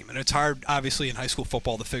on the team, and it's hard, obviously, in high school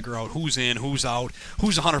football to figure out who's in, who's out,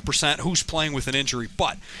 who's 100%, who's playing with an injury.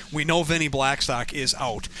 But we know Vinny Blackstock is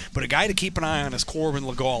out. But a guy to keep an eye on is Corbin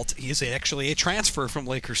Legault. He is actually a transfer from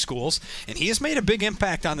Lakers schools, and he has made a big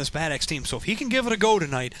impact on this Bad Axe team. So if he can give it a go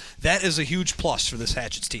tonight, that is a huge plus for this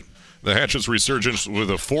Hatchets team. The Hatchets' resurgence with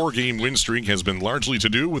a 4-game win streak has been largely to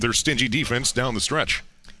do with their stingy defense down the stretch.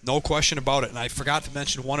 No question about it. And I forgot to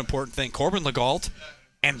mention one important thing. Corbin Legault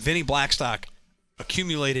and Vinny Blackstock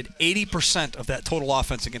accumulated 80% of that total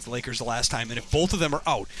offense against the Lakers the last time. And if both of them are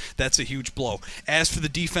out, that's a huge blow. As for the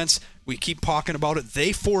defense, we keep talking about it.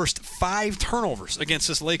 They forced 5 turnovers against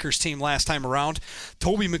this Lakers team last time around.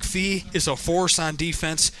 Toby McPhee is a force on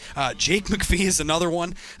defense. Jake McPhee is another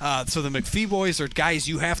one. So the McPhee boys are guys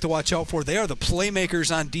you have to watch out for. They are the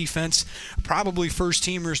playmakers on defense. Probably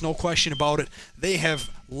first-teamers, no question about it. They have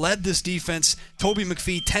led this defense. Toby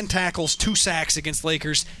McPhee, 10 tackles, 2 sacks against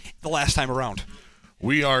Lakers the last time around.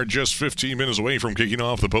 We are just 15 minutes away from kicking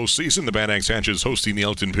off the postseason. The Bad Axe Hatchets hosting the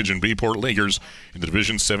Elkton Pigeon Bayport Lakers in the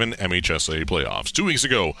Division 7 MHSA playoffs. 2 weeks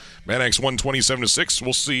ago, Bad Axe won 27-6.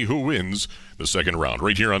 We'll see who wins the second round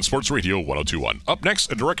right here on Sports Radio 102.1. Up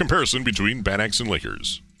next, a direct comparison between Bad Axe and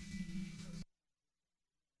Lakers.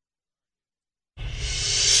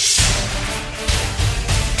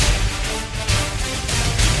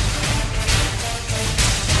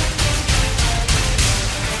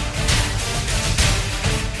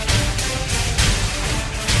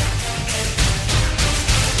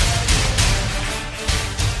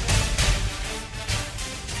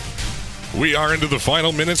 We are into the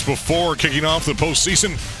final minutes before kicking off the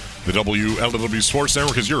postseason. The WLW Sports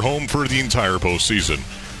Network is your home for the entire postseason.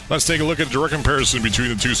 Let's take a look at a direct comparison between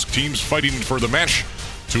the two teams fighting for the match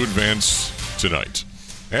to advance tonight.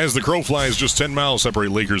 As the crow flies, just 10 miles separate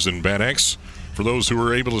Lakers and Bad Axe. For those who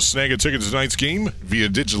are able to snag a ticket to tonight's game via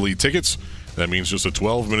Digitally Tickets, that means just a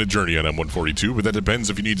 12-minute journey on M142, but that depends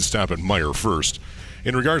if you need to stop at Meyer first.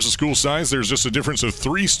 In regards to school size, there's just a difference of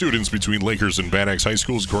 3 students between Lakers and Bad Axe High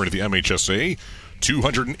Schools, according to the MHSA.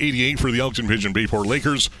 288 for the Elkton Pigeon Bayport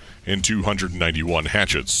Lakers and 291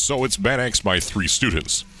 Hatchets. So it's Bad Axe by 3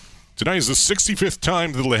 students. Tonight is the 65th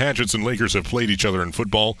time that the Hatchets and Lakers have played each other in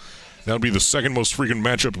football. That'll be the second most frequent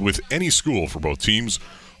matchup with any school for both teams.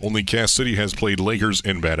 Only Cass City has played Lakers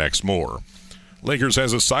and Bad Axe more. Lakers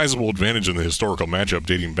has a sizable advantage in the historical matchup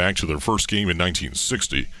dating back to their first game in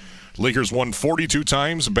 1960. Lakers won 42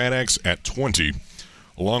 times, Bad Axe at 20,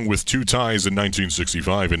 along with 2 ties in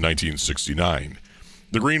 1965 and 1969.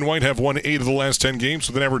 The Green-White have won 8 of the last 10 games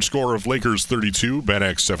with an average score of Lakers 32, Bad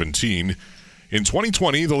Axe 17. In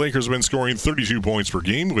 2020, the Lakers have been scoring 32 points per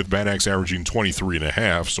game, with Bad Axe averaging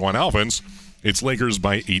 23.5, so on offense, it's Lakers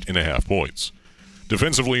by 8.5 points.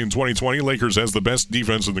 Defensively in 2020, Lakers has the best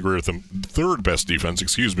defense in the Grantham, third best defense,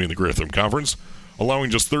 in the Grantham Conference, allowing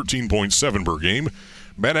just 13.7 per game.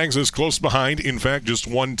 Bad Axe is close behind, in fact, just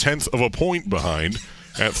 1/10 of a point behind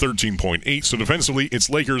at 13.8. So defensively, it's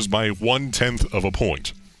Lakers by 1/10 of a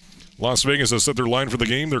point. Las Vegas has set their line for the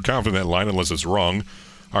game. They're confident in that line unless it's wrong.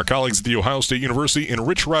 Our colleagues at The Ohio State University and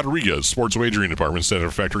Rich Rodriguez, Sports Wagering Department, said are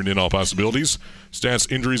factoring in all possibilities.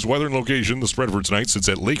 Stats, injuries, weather, and location. The spread for tonight sits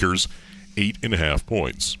at Lakers 8.5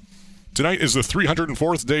 points. Tonight is the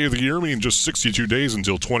 304th day of the year, meaning just 62 days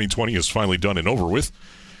until 2020 is finally done and over with.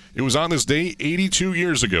 It was on this day 82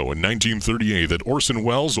 years ago in 1938 that Orson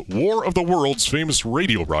Welles' War of the Worlds famous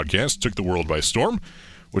radio broadcast took the world by storm,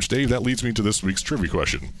 which, Dave, that leads me to this week's trivia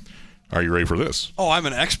question. Are you ready for this? Oh, I'm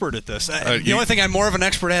an expert at this. The only thing I'm more of an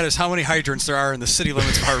expert at is how many hydrants there are in the city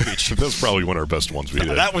limits of Harbor Beach. That's probably one of our best ones we did.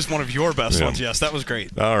 That was one of your best ones, yes. That was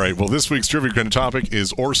great. All right, well, this week's trivia topic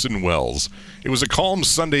is Orson Welles. It was a calm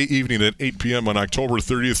Sunday evening at 8 p.m. on October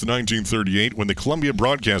 30th, 1938, when the Columbia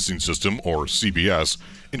Broadcasting System, or CBS,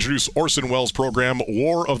 introduced Orson Welles' program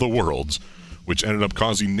War of the Worlds, which ended up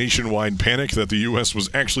causing nationwide panic that the U.S. was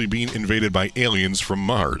actually being invaded by aliens from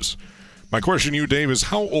Mars. My question to you, Dave, is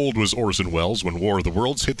how old was Orson Welles when War of the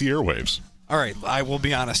Worlds hit the airwaves? All right, I will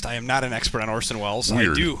be honest. I am not an expert on Orson Welles.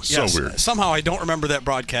 Weird. I do. So yes, weird. Somehow I don't remember that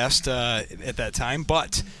broadcast at that time,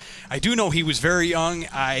 but I do know he was very young.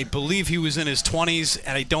 I believe he was in his 20s,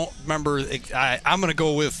 and I don't remember. I'm going to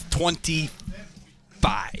go with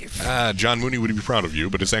 25. John Mooney would be proud of you,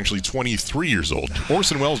 but it's actually 23 years old.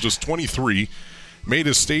 Orson Welles, just 23, made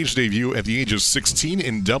his stage debut at the age of 16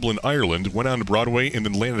 in Dublin, Ireland, went on to Broadway, and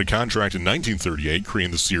then landed a contract in 1938,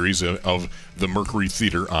 creating the series of the Mercury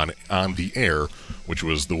Theater on the Air, which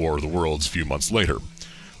was the War of the Worlds a few months later.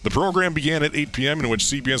 The program began at 8 p.m., in which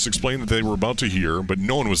CBS explained that they were about to hear, but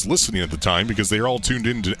no one was listening at the time because they were all tuned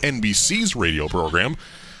into NBC's radio program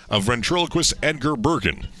of ventriloquist Edgar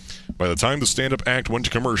Bergen. By the time the stand-up act went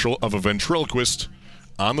to commercial of a ventriloquist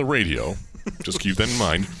on the radio, just keep that in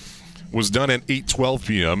mind, was done at 8:12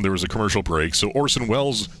 p.m. There was a commercial break, so Orson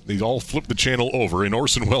Welles, they all flipped the channel over, and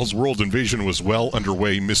Orson Welles' world invasion was well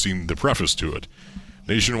underway, missing the preface to it.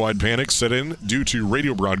 Nationwide panic set in due to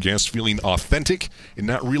radio broadcasts feeling authentic and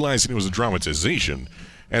not realizing it was a dramatization.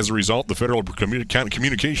 As a result, the Federal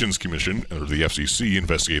Communications Commission, or the FCC,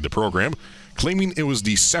 investigated the program, claiming it was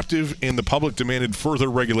deceptive and the public demanded further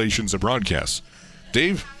regulations of broadcasts.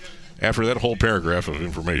 Dave, after that whole paragraph of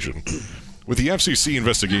information, with the FCC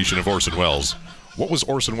investigation of Orson Welles, what was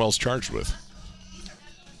Orson Welles charged with?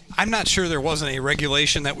 I'm not sure there wasn't a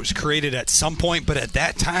regulation that was created at some point, but at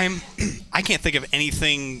that time, I can't think of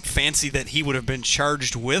anything fancy that he would have been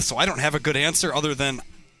charged with, so I don't have a good answer other than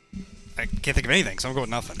I can't think of anything, so I'm going with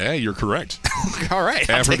nothing. Yeah, you're correct. All right,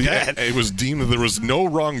 I'll take that. It was deemed that there was no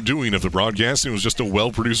wrongdoing of the broadcast. It was just a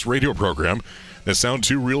well-produced radio program that sounded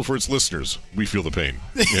too real for its listeners. We feel the pain.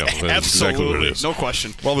 Yeah, that's Absolutely. exactly what it is. No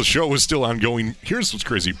question. While the show was still ongoing, here's what's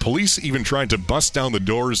crazy. Police even tried to bust down the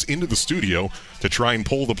doors into the studio to try and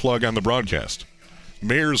pull the plug on the broadcast.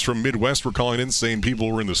 Mayors from Midwest were calling in, saying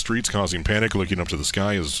people were in the streets causing panic, looking up to the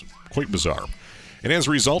sky. Is quite bizarre. And as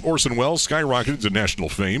a result, Orson Welles skyrocketed to national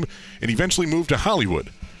fame and eventually moved to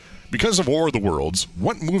Hollywood. Because of War of the Worlds,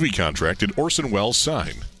 what movie contract did Orson Welles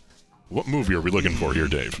sign? What movie are we looking for here,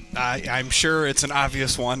 Dave? I'm sure it's an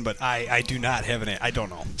obvious one, but I do not have I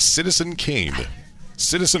don't know. Citizen Kane.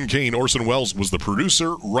 Citizen Kane, Orson Welles was the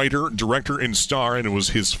producer, writer, director, and star, and it was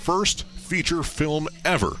his first feature film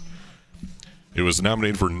ever. It was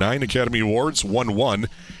nominated for 9 Academy Awards, won 1,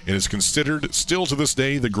 and is considered, still to this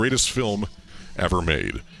day, the greatest film ever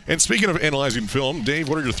made. And speaking of analyzing film, Dave,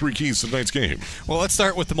 what are your 3 keys to tonight's game? Well, let's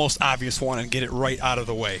start with the most obvious one and get it right out of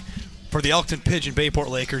the way. For the Elkton Pigeon Bayport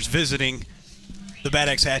Lakers visiting the Bad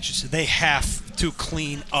Axe Hatchets, they have to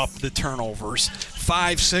clean up the turnovers.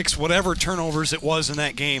 5, 6, whatever turnovers it was in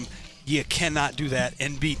that game, you cannot do that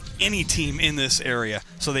and beat any team in this area.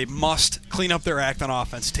 So they must clean up their act on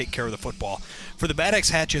offense, take care of the football. For the Bad Axe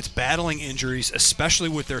Hatchets, battling injuries, especially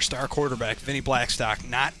with their star quarterback, Vinny Blackstock,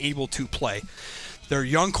 not able to play. Their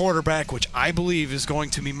young quarterback, which I believe is going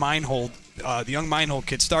to be Meinhold, the young Meinhold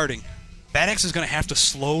kid starting, Bad Axe is going to have to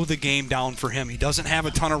slow the game down for him. He doesn't have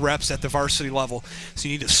a ton of reps at the varsity level, so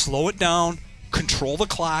you need to slow it down, control the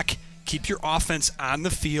clock, keep your offense on the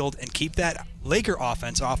field, and keep that Laker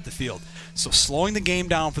offense off the field. So slowing the game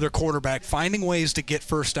down for their quarterback, finding ways to get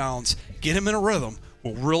first downs, get him in a rhythm,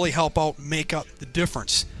 will really help out make up the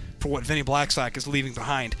difference for what Vinny Blackstock is leaving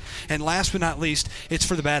behind. And last but not least, it's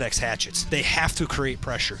for the Bad Axe Hatchets. They have to create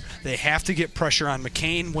pressure. They have to get pressure on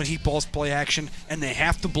McCain when he balls play action, and they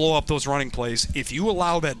have to blow up those running plays. If you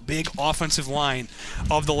allow that big offensive line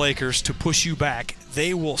of the Lakers to push you back,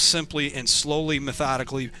 they will simply and slowly,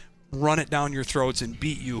 methodically run it down your throats and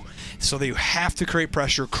beat you. So they have to create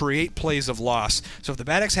pressure, create plays of loss. So if the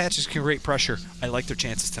Bad Axe Hatchets can create pressure, I like their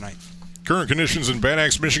chances tonight. Current conditions in Bad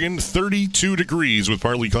Axe, Michigan, 32 degrees with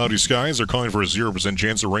partly cloudy skies. They're calling for a 0%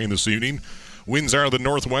 chance of rain this evening. Winds are the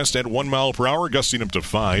northwest at 1 mile per hour, gusting up to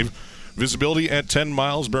 5. Visibility at 10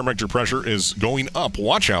 miles. Barometric pressure is going up.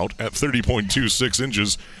 Watch out at 30.26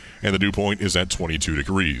 inches, and the dew point is at 22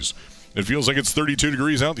 degrees. It feels like it's 32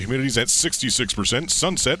 degrees out. The humidity's at 66%.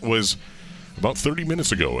 Sunset was about 30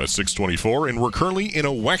 minutes ago at 6:24, and we're currently in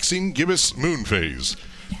a waxing gibbous moon phase,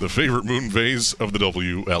 the favorite moon phase of the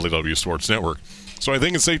WLEW Sports Network. So I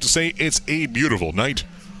think it's safe to say it's a beautiful night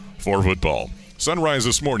for football. Sunrise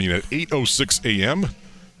this morning at 8:06 a.m.,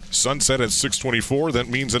 sunset at 6:24. That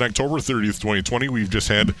means on October 30th, 2020, we've just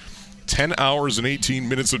had 10 hours and 18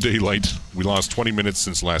 minutes of daylight. We lost 20 minutes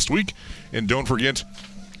since last week. And don't forget,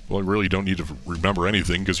 well, you really don't need to remember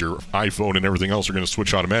anything because your iPhone and everything else are going to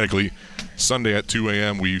switch automatically. Sunday at 2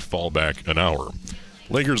 a.m., we fall back an hour.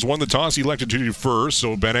 Lakers won the toss, elected to defer,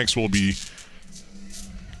 so Bad Axe will be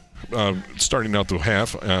starting out the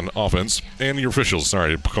half on offense. And your officials,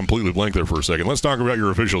 sorry, completely blank there for a second. Let's talk about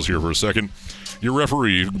your officials here for a second. Your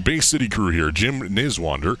referee, Bay City crew here, Jim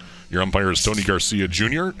Niswander. Your umpire is Tony Garcia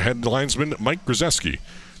Jr. Head linesman, Mike Grzeski,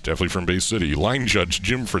 definitely from Bay City. Line judge,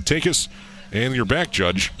 Jim Fratakis. And your back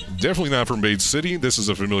judge, definitely not from Bay City. This is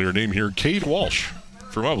a familiar name here, Cade Walsh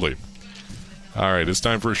from Ubley. All right, it's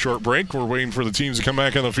time for a short break. We're waiting for the teams to come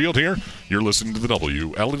back on the field here. You're listening to the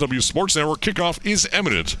WLEW Sports Network. Kickoff is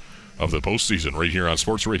imminent of the postseason right here on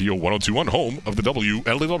Sports Radio 102.1, home of the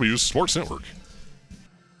WLEW Sports Network.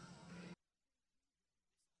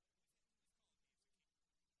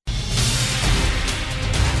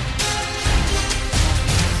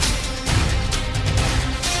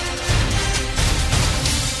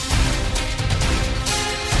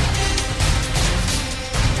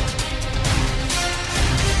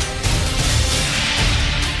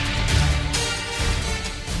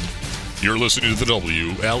 You're listening to the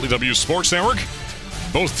WLEW Sports Network.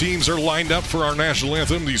 Both teams are lined up for our national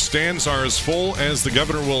anthem. The stands are as full as the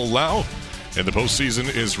governor will allow, and the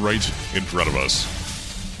postseason is right in front of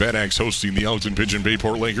us. Bad Axe hosting the Elkton Pigeon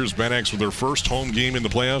Bayport Lakers. Bad Axe with their first home game in the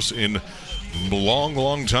playoffs in a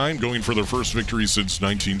long time, going for their first victory since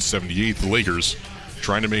 1978. The Lakers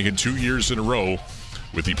trying to make it 2 years in a row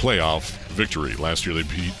with the playoff victory. Last year they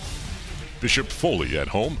beat Bishop Foley at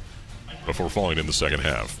home before falling in the second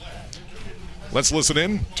half. Let's listen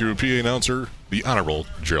in to PA announcer, the Honorable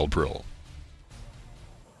Gerald Prill.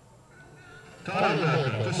 Time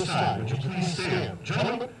at this time, would you please stand?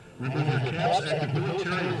 Gentlemen, remove your caps. Active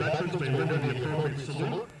military and veterans may render the appropriate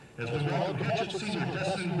salute as we welcome Hatchet Senior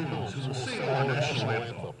Destiny Williams, who will sing our national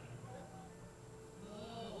anthem.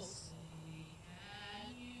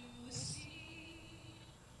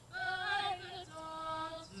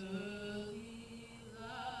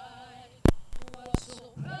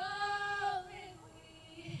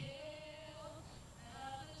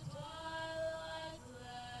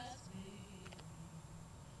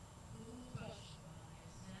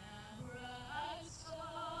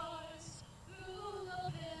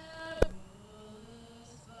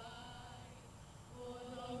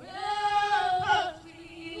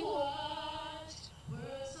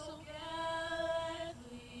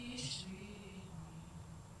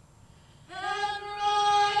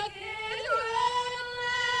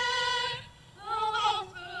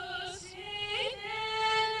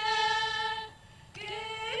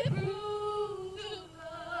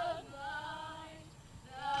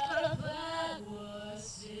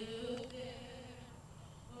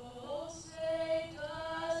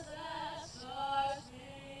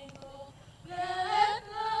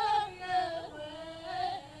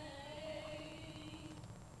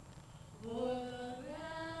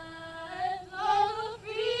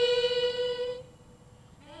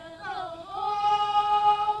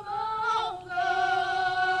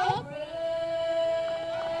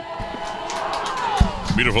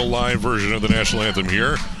 Beautiful live version of the national anthem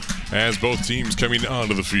here as both teams coming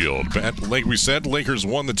onto the field. Like we said, Lakers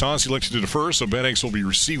won the toss, elected to defer, so Bad Axe will be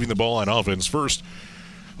receiving the ball on offense first.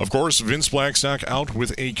 Of course, Vince Blackstock out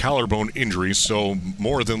with a collarbone injury, so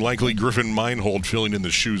more than likely Griffin Meinhold filling in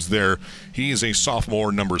the shoes there. He is a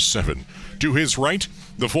sophomore, number 7. To his right,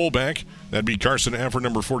 the fullback, that'd be Carson Afford,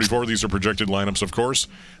 number 44. These are projected lineups, of course.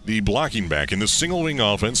 The blocking back in the single-wing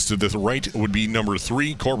offense to the right would be number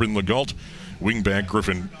 3, Corbin Legault. Wingback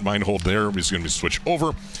Griffin Meinhold there is going to switch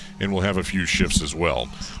over, and we'll have a few shifts as well.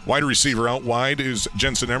 Wide receiver out wide is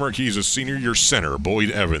Jensen Emmerich. He's a senior. Your center,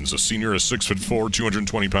 Boyd Evans, a senior, a 6'4",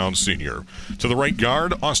 220-pound senior. To the right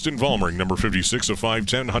guard, Austin Vollmering, number 56, a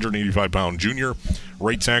 5'10", 185-pound junior.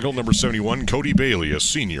 Right tackle, number 71, Cody Bailey, a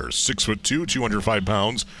senior, 6'2", 205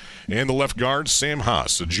 pounds. And the left guard, Sam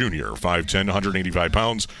Haas, a junior, 5'10", 185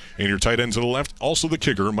 pounds. And your tight end to the left, also the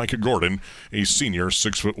kicker, Micah Gordon, a senior,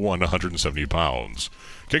 6'1", 170 pounds.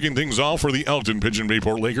 Kicking things off for the Elkton Pigeon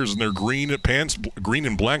Bayport Lakers in their green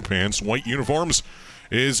and black pants, white uniforms,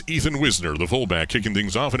 is Ethan Wisner, the fullback, kicking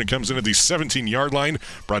things off, and it comes in at the 17-yard line,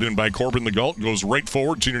 brought in by Corbin Legault, goes right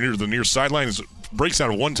forward to near the near sideline, breaks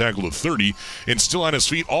out of one tackle to 30, and still on his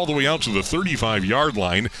feet all the way out to the 35-yard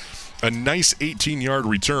line. A nice 18-yard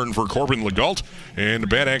return for Corbin Legault, and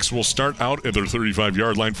Bad Axe will start out at their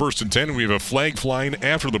 35-yard line. 1st and 10, and we have a flag flying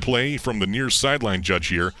after the play from the near sideline judge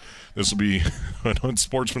here. This will be an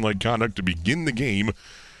unsportsmanlike conduct to begin the game,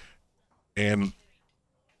 and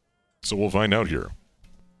so we'll find out here.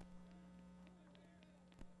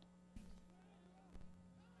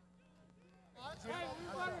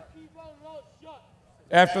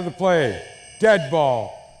 After the play, dead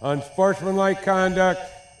ball, unsportsmanlike conduct.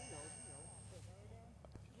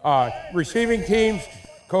 Receiving team's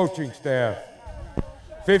coaching staff.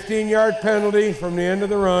 15-yard penalty from the end of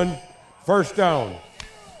the run. 1st down.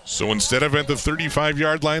 So instead of at the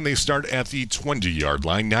 35-yard line, they start at the 20-yard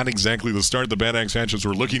line. Not exactly the start the Bad Axe Hatchets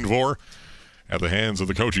were looking for at the hands of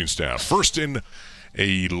the coaching staff. First in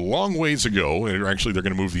a long ways ago. Actually, they're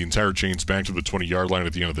going to move the entire chains back to the 20-yard line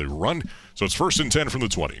at the end of the run. So it's 1st and 10 from the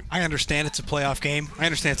 20. I understand it's a playoff game. I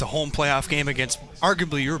understand it's a home playoff game against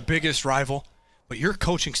arguably your biggest rival. But your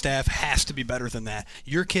coaching staff has to be better than that.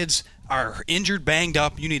 Your kids are injured, banged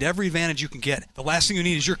up. You need every advantage you can get. The last thing you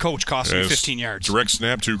need is your coach costing you 15 yards. Direct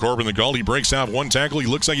snap to Corbin Legault. He breaks out one tackle. He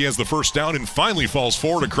looks like he has the 1st down and finally falls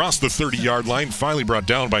forward across the 30-yard line. Finally brought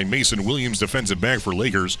down by Mason Williams, defensive back for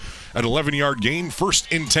Lakers. An 11-yard gain,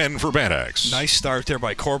 1st and 10 for Bad Axe. Nice start there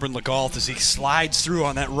by Corbin Legault as he slides through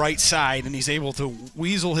on that right side, and he's able to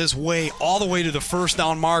weasel his way all the way to the 1st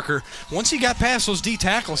down marker. Once he got past those D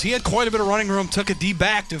tackles, he had quite a bit of running room, took a D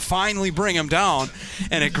back to finally bring him down,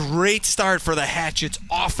 and a great great start for the Hatchets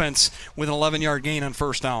offense with an 11-yard gain on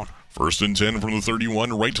first down. 1st and 10 from the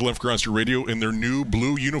 31, right to left across your radio in their new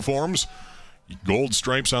blue uniforms. Gold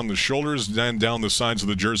stripes on the shoulders and down the sides of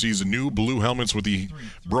the jerseys. New blue helmets with the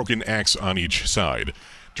broken axe on each side.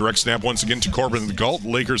 Direct snap once again to Corbin Legault.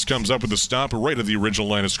 Lakers comes up with a stop right at the original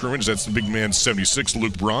line of scrimmage. That's the big man, 76,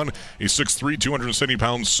 Luke Braun, a 6'3",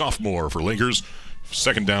 270-pound sophomore for Lakers.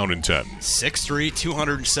 2nd down and 10. 6'3",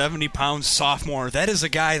 270-pound sophomore. That is a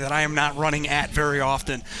guy that I am not running at very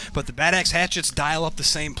often. But the Bad Axe Hatchets dial up the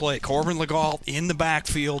same play. Corbin Legault in the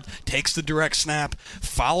backfield, takes the direct snap,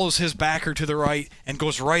 follows his backer to the right, and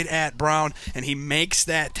goes right at Brown, and he makes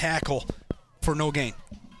that tackle for no gain.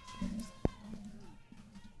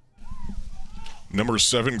 Number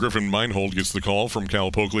 7, Griffin Meinhold gets the call from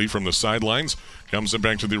Cal Poakley from the sidelines. Comes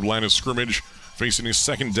back to the line of scrimmage, facing a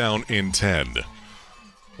 2nd down and 10.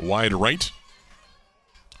 Wide right.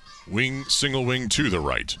 Wing, single wing to the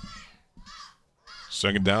right.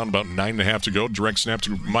 2nd down, about 9.5 to go. Direct snap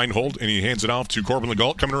to Meinhold, and he hands it off to Corbin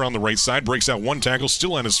Legault, coming around the right side. Breaks out one tackle,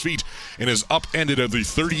 still on his feet, and is upended at the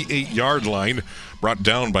 38-yard line. Brought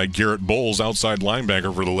down by Garrett Bowles, outside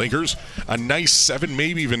linebacker for the Lakers. A nice 7,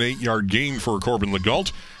 maybe even 8-yard gain for Corbin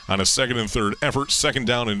Legault on a 2nd and 3rd effort.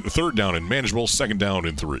 3rd down and manageable. 2nd down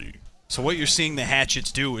and 3. So what you're seeing the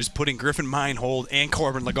Hatchets do is putting Griffin Meinhold and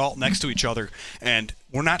Corbin Legault next to each other, and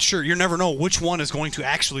we're not sure. You never know which one is going to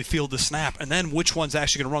actually field the snap and then which one's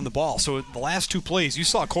actually going to run the ball. So the last 2 plays, you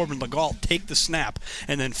saw Corbin Legault take the snap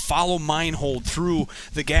and then follow Meinhold through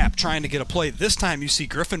the gap trying to get a play. This time you see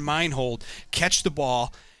Griffin Meinhold catch the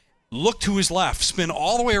ball, look to his left, spin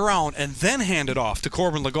all the way around, and then hand it off to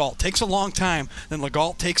Corbin Legault. Takes a long time, then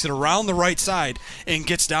Legault takes it around the right side and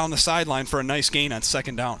gets down the sideline for a nice gain on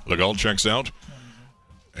 2nd down. Legault checks out,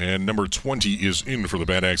 and number 20 is in for the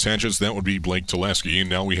Bad Axe Hatchets. That would be Blake Tulaski. And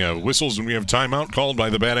now we have whistles, and we have timeout called by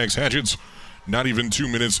the Bad Axe Hatchets. Not even 2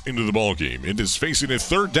 minutes into the ball game. It is facing a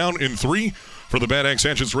 3rd down and 3 for the Bad Axe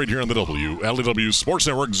Hatchets right here on the LDW Sports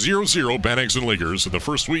Network. 0-0 Bad Axe and Lakers in the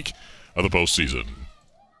first week of the postseason.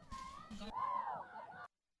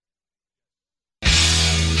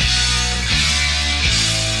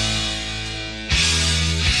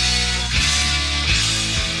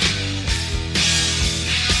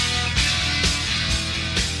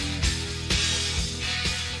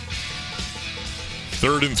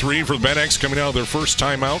 Third and 3 for the Bad Axe coming out of their first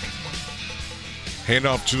timeout.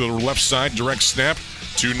 Handoff to the left side, direct snap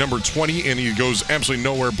to number 20, and he goes absolutely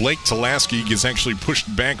nowhere. Blake Tulaski gets actually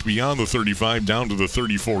pushed back beyond the 35 down to the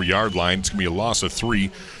 34-yard line. It's going to be a loss of 3.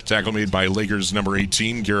 Tackle made by Lakers number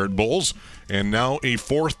 18, Garrett Bowles. And now a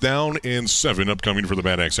 4th down and 7 upcoming for the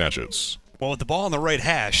Bad Axe Hatchets. Well, with the ball on the right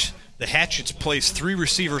hash, the Hatchets place 3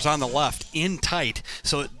 receivers on the left in tight,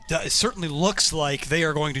 so it certainly looks like they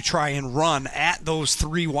are going to try and run at those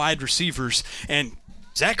 3 wide receivers, and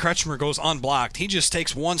Zach Kretschmer goes unblocked. He just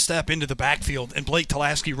takes 1 step into the backfield, and Blake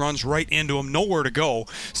Tulaski runs right into him, nowhere to go.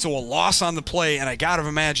 So a loss on the play, and I got to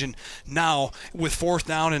imagine now with 4th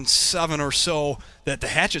down and 7 or so that the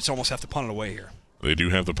Hatchets almost have to punt it away here. They do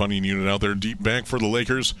have the punting unit out there. Deep back for the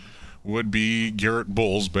Lakers would be Garrett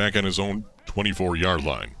Bowles back on his own 24-yard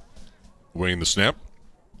line. Weighing the snap,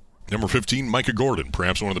 number 15, Micah Gordon,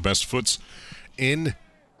 perhaps one of the best foots in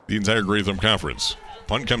the entire Great Thumb Conference.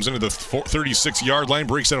 Punt comes into the 36-yard line,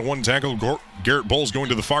 breaks out of 1 tackle. Garrett Bowles going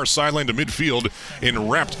to the far sideline to midfield and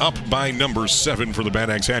wrapped up by number 7 for the Bad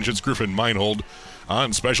Axe Hatchets, Griffin Meinhold.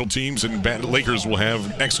 On special teams, and Lakers will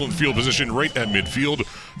have excellent field position right at midfield.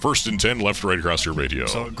 1st and 10 left right across your radio.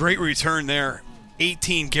 So a great return there.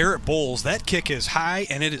 18, Garrett Bowles. That kick is high,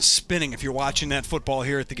 and it is spinning if you're watching that football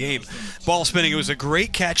here at the game. Ball spinning. It was a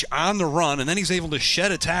great catch on the run, and then he's able to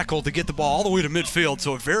shed a tackle to get the ball all the way to midfield.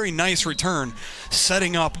 So a very nice return,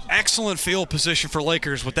 setting up excellent field position for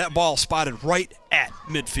Lakers with that ball spotted right at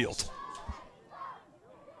midfield.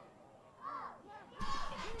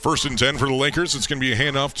 1st and 10 for the Lakers. It's going to be a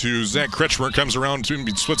handoff to Zach Kretschmer. Comes around to him,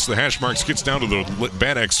 splits the hash marks, gets down to the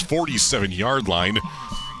Bad Axe 47-yard line.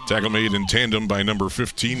 Tackle made in tandem by number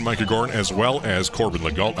 15, Micah Gordon, as well as Corbin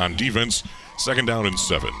Legault on defense. 2nd down and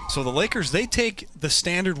 7. So the Lakers, they take the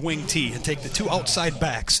standard wing tee and take the 2 outside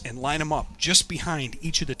backs and line them up just behind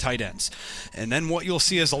each of the tight ends. And then what you'll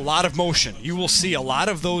see is a lot of motion. You will see a lot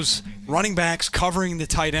of those running backs covering the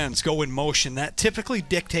tight ends go in motion. That typically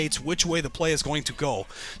dictates which way the play is going to go.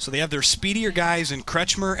 So they have their speedier guys in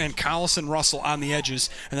Kretschmer and Collison Russell on the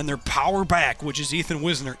edges, and then their power back, which is Ethan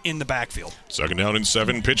Wisner, in the backfield. 2nd down and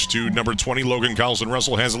 7. Pitch to number 20, Logan Collison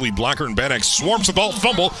Russell has a lead blocker, and Bad Axe swarms the ball,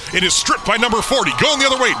 fumble. It is stripped by number number 40. Going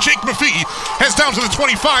the other way, Jake Maffei has down to the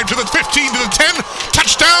 25, to the 15, to the 10.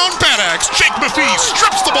 Touchdown, Bad Axe. Jake Maffei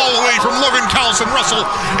strips the ball away from Logan Collison-Russell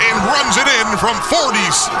and runs it in from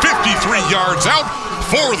 53 yards out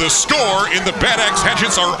for the score, and the Bad Axe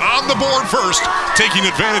Hatchets are on the board first, taking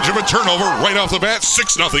advantage of a turnover right off the bat.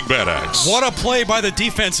 6-0 Bad Axe. What a play by the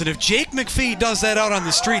defense, and if Jake Maffei does that out on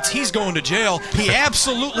the streets, he's going to jail. He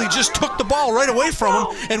absolutely just took the ball right away from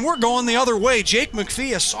him, and we're going the other way. Jake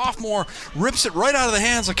Maffei, a sophomore, rips it right out of the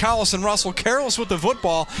hands of Collison-Russell, careless with the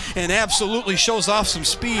football, and absolutely shows off some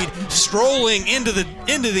speed, strolling into the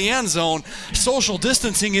end zone, social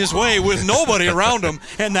distancing his way with nobody around him,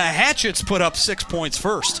 and the Hatchets put up 6 points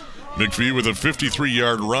first. McPhee with a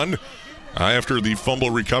 53-yard run after the fumble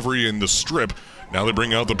recovery in the strip. Now they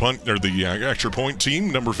bring out the punt or the extra point team.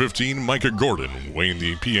 Number 15, Micah Gordon, weighing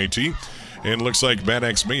the PAT. And looks like Bad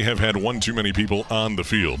Axe may have had one too many people on the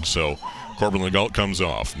field. So Corbin Legault comes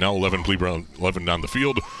off. Now 11 on the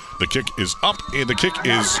field. The kick is up, and the kick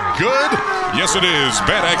is good. Yes, it is.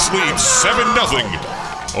 Bad Axe leads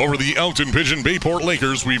 7-0 over the Elkton Pigeon Bayport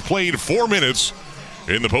Lakers. We've played 4 minutes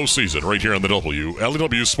in the postseason right here on the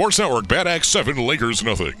WLEW Sports Network. Bad Axe 7, Lakers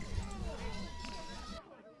nothing.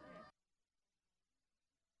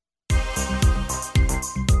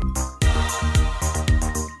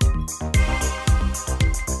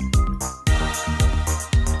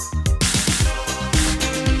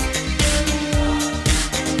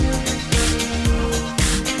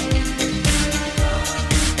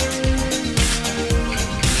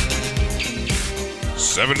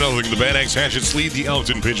 The Bad Axe Hatchets lead the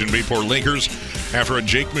Elkton Pigeon Bayport Lakers after a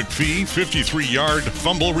Jake Maffei 53-yard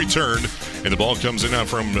fumble return. And the ball comes in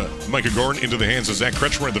from Micah Gordon into the hands of Zach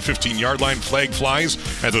Kretschmer at the 15-yard line. Flag flies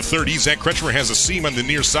at the 30. Zach Kretschmer has a seam on the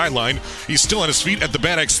near sideline. He's still on his feet at the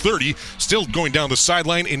Bad Axe 30, still going down the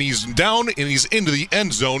sideline, and he's down and he's into the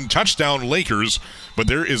end zone. Touchdown Lakers, but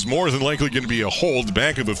there is more than likely going to be a hold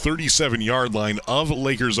back at the 37-yard line of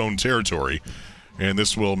Lakers' own territory. And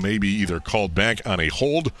this will maybe either called back on a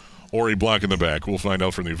hold or a block in the back. We'll find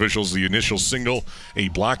out from the officials. The initial signal, a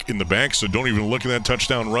block in the back, so don't even look at that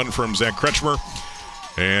touchdown run from Zach Kretschmer.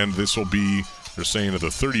 And this will be, they're saying, at the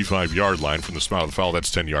 35-yard line from the spot of the foul.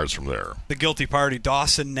 That's 10 yards from there. The guilty party,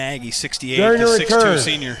 Dawson Nagy, 68, the 6'2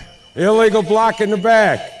 senior. Illegal block in the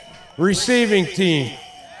back. Receiving team.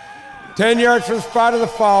 10 yards from the spot of the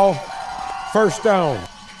foul. First down.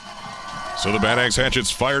 So the Bad Axe Hatchets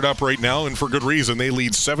fired up right now, and for good reason. They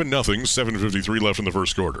lead 7-0, 7:53 left in the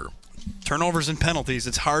first quarter. Turnovers and penalties.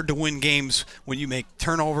 It's hard to win games when you make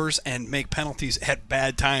turnovers and make penalties at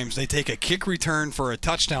bad times. They take a kick return for a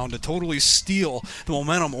touchdown to totally steal the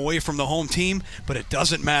momentum away from the home team, but it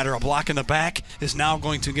doesn't matter. A block in the back is now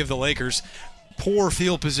going to give the Lakers poor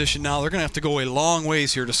field position now. They're going to have to go a long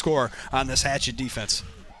ways here to score on this Hatchet defense.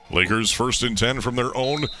 Lakers 1st and 10 from their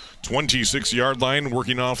own 26-yard line,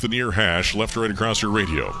 working off the near hash, left to right across your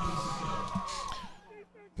radio.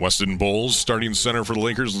 Weston Bowles, starting center for the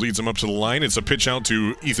Lakers, leads them up to the line. It's a pitch out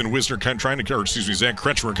to Ethan Wisner, Zach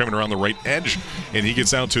Kretschmer coming around the right edge, and he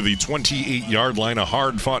gets out to the 28-yard line. A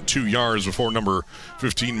hard-fought 2 yards before number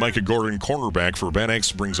 15, Micah Gordon, cornerback for Bad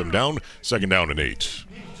Axe, brings them down. 2nd down and 8.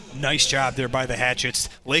 Nice job there by the Hatchets.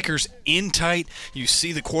 Lakers in tight. You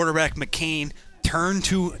see the quarterback, McCain, turn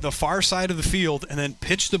to the far side of the field and then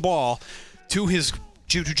pitch the ball to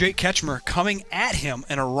Jake Kretschmer coming at him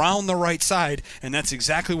and around the right side, and that's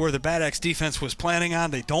exactly where the Bad Axe defense was planning on.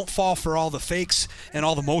 They don't fall for all the fakes and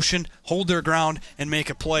all the motion, hold their ground, and make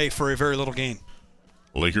a play for a very little gain.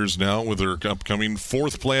 Lakers now with their upcoming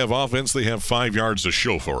 4th play of offense. They have 5 yards to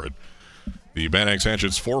show for it. The Bad Axe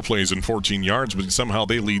Hatchets 4 plays and 14 yards, but somehow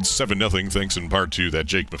they lead 7-0 thanks in part to that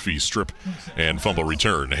Jake Maffei strip and fumble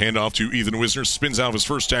return. Handoff to Ethan Wisner, spins out of his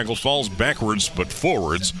first tackle, falls backwards but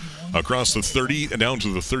forwards across the 30 and down to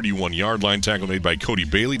the 31-yard line. Tackle made by Cody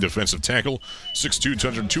Bailey, defensive tackle, 6'2",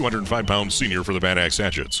 205-pound senior for the Bad Axe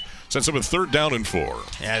Hatchets. Sets up a 3rd down and 4.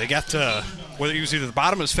 Yeah, they got whether he was either the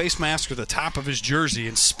bottom of his face mask or the top of his jersey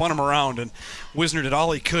and spun him around, and Wisner did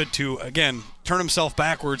all he could to, again, turn himself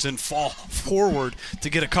backwards and fall forward to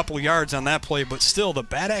get a couple yards on that play. But still, the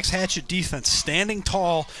Bad Axe Hatchet defense standing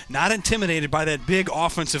tall, not intimidated by that big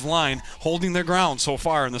offensive line, holding their ground so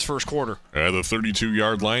far in this first quarter. At the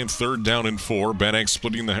 32-yard line, 3rd down and 4. Bad Axe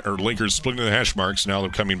Lakers splitting the hash marks. Now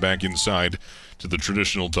they're coming back inside to the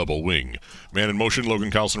traditional double wing. Man in motion, Logan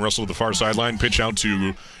Collison-Russell at the far sideline. Pitch out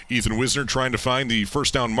to Ethan Wisner, trying to find the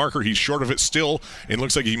first down marker. He's short of it still, and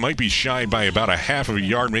looks like he might be shy by about a half of a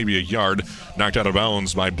yard, maybe a yard. Knocked out of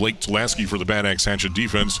bounds by Blake Tulaski for the Bad Axe Hatchet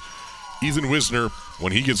defense. Ethan Wisner,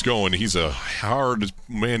 when he gets going, he's a hard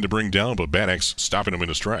man to bring down, but Bad Axe stopping him in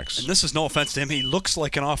his tracks. And this is no offense to him. He looks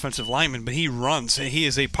like an offensive lineman, but he runs. He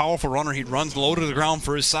is a powerful runner. He runs low to the ground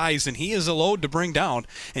for his size, and he is a load to bring down.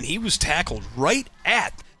 And he was tackled right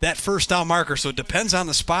at that first down marker, so it depends on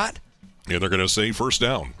the spot. Yeah, they're going to say first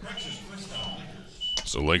down.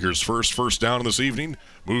 So Lakers' first down this evening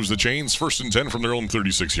moves the chains, 1st and 10 from their own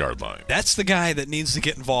 36-yard line. That's the guy that needs to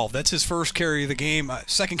get involved. That's his first carry of the game,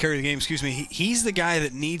 second carry of the game, excuse me. He's the guy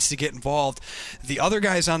that needs to get involved. The other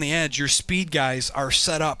guys on the edge, your speed guys, are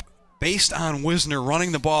set up based on Wisner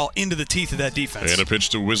running the ball into the teeth of that defense. And a pitch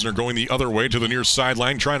to Wisner going the other way to the near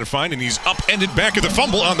sideline, trying to find, and he's upended back at the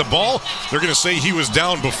fumble on the ball. They're going to say he was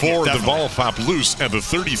down before the ball popped loose at the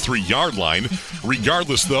 33-yard line.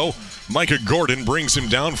 Regardless, though, Micah Gordon brings him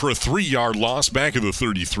down for a 3-yard loss back at the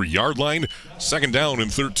 33-yard line. 2nd down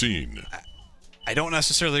and 13. I don't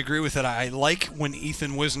necessarily agree with it. I like when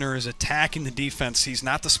Ethan Wisner is attacking the defense. He's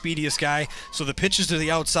not the speediest guy, so the pitches to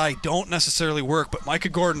the outside don't necessarily work. But Micah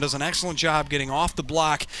Gordon does an excellent job getting off the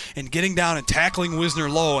block and getting down and tackling Wisner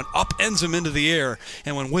low and upends him into the air.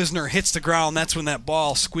 And when Wisner hits the ground, that's when that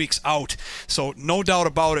ball squeaks out. So no doubt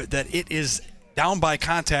about it that it is down by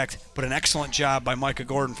contact, but an excellent job by Micah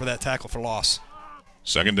Gordon for that tackle for loss.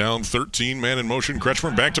 2nd down, 13, man in motion.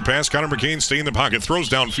 Kretschmer back to pass. Connor McCain stay in the pocket, throws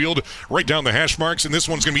downfield, right down the hash marks, and this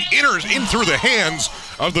one's going to be in through the hands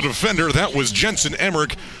of the defender. That was Jensen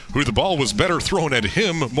Emmerich, who the ball was better thrown at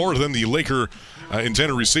him more than the Laker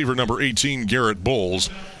intended receiver, number 18, Garrett Bowles.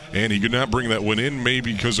 And he could not bring that one in,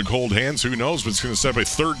 maybe because of cold hands, who knows, but it's going to set up a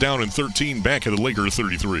 3rd down and 13 back at the Laker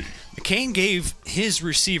 33. McCain gave his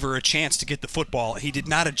receiver a chance to get the football. He did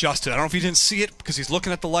not adjust it. I don't know if you didn't see it because he's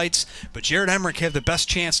looking at the lights, but Jared Emmerich had the best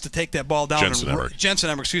chance to take that ball down. Jensen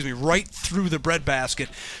Emmerich, right through the breadbasket.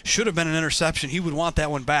 Should have been an interception. He would want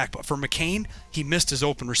that one back. But for McCain, he missed his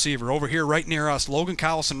open receiver. Over here, right near us, Logan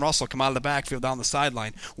Collison-Russell come out of the backfield down the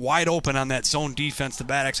sideline, wide open on that zone defense the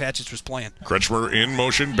Bad Axe Hatchets was playing. Kretschmer in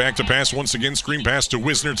motion, back to pass once again, screen pass to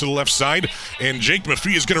Wisner to the left side, and Jake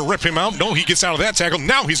Maffei is going to rip him out. No, he gets out of that tackle.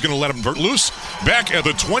 Now he's going to let him loose back at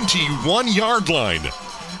the 21-yard line.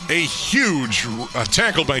 A huge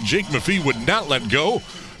tackle by Jake Maffei would not let go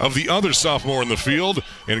of the other sophomore in the field,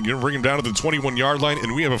 and going to bring him down to the 21-yard line,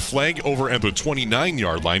 and we have a flag over at the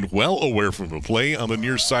 29-yard line, well aware from the play on the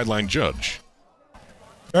near sideline judge.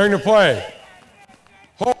 During the play.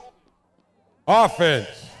 Offense.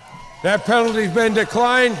 That penalty's been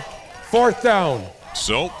declined. 4th down.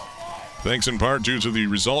 So, thanks in part due to the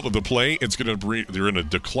result of the play, they're going to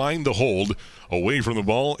decline the hold away from the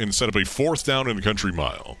ball and set up a 4th down in the country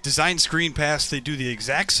mile. Design screen pass, they do the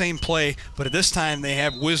exact same play, but at this time they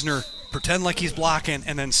have Wisner pretend like he's blocking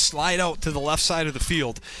and then slide out to the left side of the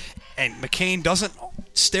field. And McCain doesn't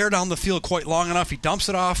stare down the field quite long enough. He dumps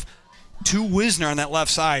it off to Wisner on that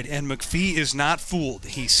left side, and Maffei is not fooled.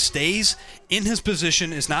 He stays in his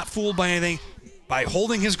position, is not fooled by anything. By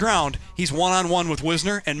holding his ground, he's one-on-one with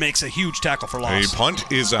Wisner and makes a huge tackle for loss. A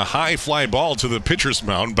punt is a high fly ball to the pitcher's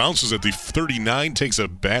mound, bounces at the 39, takes a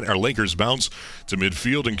Lakers bounce to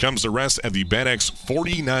midfield, and comes to rest at the Bad Axe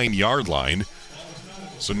 49-yard line.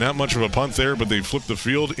 So not much of a punt there, but they flip the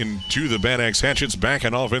field into the Bad Axe Hatchets back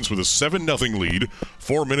on offense with a 7-0 lead.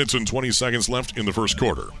 4 minutes and 20 seconds left in the first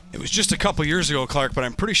quarter. It was just a couple years ago, Clark, but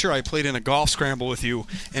I'm pretty sure I played in a golf scramble with you,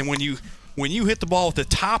 and when you hit the ball with the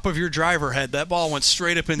top of your driver head, that ball went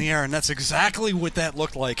straight up in the air, and that's exactly what that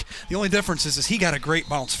looked like. The only difference is he got a great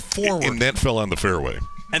bounce forward. And that fell on the fairway.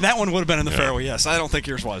 And that one would have been in the fairway, yes. I don't think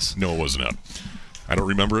yours was. No, it was not. I don't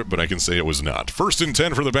remember it, but I can say it was not. 1st and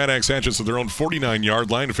 10 for the Bad Axe Hatchets at their own 49-yard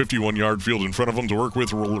line, a 51-yard field in front of them to work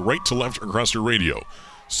with right to left across their radio.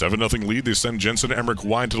 7-0 lead. They send Jensen Emmerich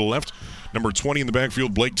wide to the left. Number 20 in the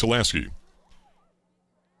backfield, Blake Tulaski.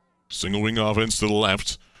 Single wing offense to the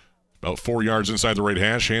left. About 4 yards inside the right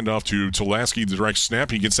hash. Handoff to Tulaski, the direct snap.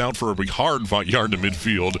 He gets out for a hard-fought yard to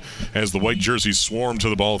midfield as the white jerseys swarm to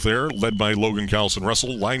the ball there, led by Logan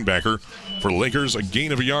Collison-Russell, linebacker for Lakers. A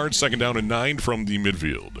gain of a yard, 2nd down and 9 from the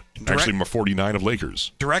midfield. Actually, 49 of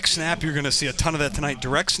Lakers. Direct snap, you're going to see a ton of that tonight.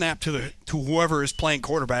 Direct snap to whoever is playing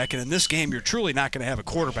quarterback, and in this game, you're truly not going to have a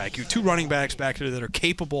quarterback. You have 2 running backs back there that are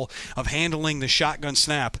capable of handling the shotgun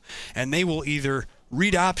snap, and they will either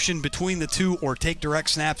read option between the two or take direct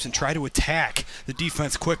snaps and try to attack the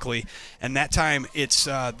defense quickly. And that time it's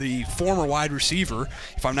the former wide receiver,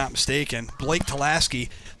 if I'm not mistaken, Blake Tulaski.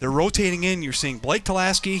 They're rotating in. You're seeing Blake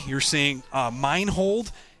Tulaski. You're seeing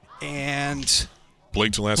Meinhold and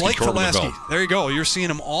Blake Tulaski. There you go. You're seeing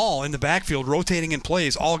them all in the backfield rotating in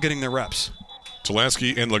plays, all getting their reps.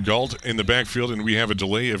 Tulaski and Legault in the backfield, and we have a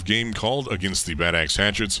delay of game called against the Bad Axe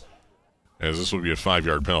Hatchets, as this will be a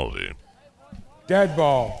 5-yard penalty. dead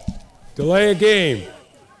ball, delay a game,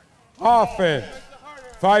 offense,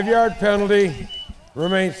 5-yard penalty,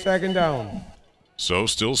 remains second down. So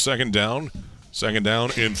still second down. Second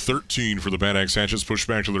down and 13 for the Bad Axe Hatchets, pushed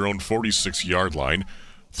back to their own 46-yard line.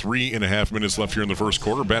 3.5 minutes left here in the first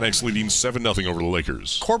quarter. Bad Axe leading 7-0 over the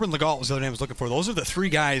Lakers. Corbin Legault was the other name I was looking for. Those are the three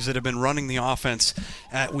guys that have been running the offense.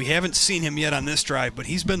 We haven't seen him yet on this drive, but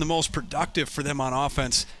he's been the most productive for them on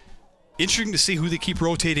offense. Interesting to see who they keep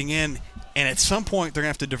rotating in, and at some point they're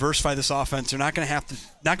going to have to diversify this offense. They're not going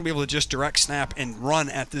to be able to just direct snap and run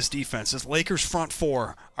at this defense. This Lakers front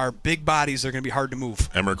four are big bodies. They're going to be hard to move.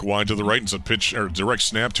 Emmerich wide to the right. It's a pitch or direct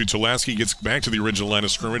snap to Tulaski. Gets back to the original line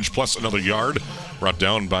of scrimmage, plus another yard. Brought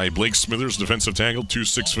down by Blake Smithers, defensive tackle,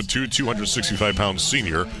 6'2", 265-pound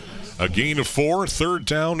senior. A gain of 4, third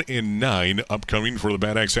down and 9 upcoming for the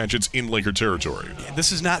Bad Axe Hatchets in Laker territory.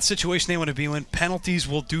 This is not a situation they want to be in. Penalties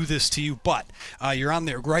will do this to you, but you're on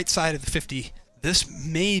the right side of the 50. This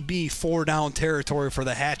may be 4-down territory for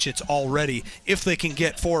the Hatchets already if they can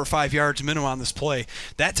get 4 or 5 yards minimum on this play.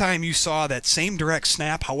 That time you saw that same direct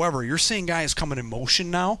snap. However, you're seeing guys coming in motion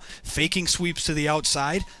now, faking sweeps to the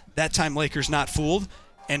outside. That time Lakers not fooled,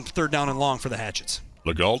 and third down and long for the Hatchets.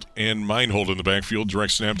 Legault and Meinhold in the backfield.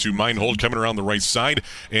 Direct snap to Meinhold coming around the right side.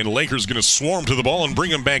 And Lakers going to swarm to the ball and bring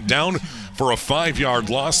him back down for a 5-yard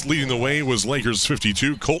loss. Leading the way was Lakers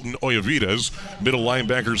 52, Colton Oyavides, middle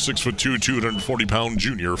linebacker, 6'2", 240-pound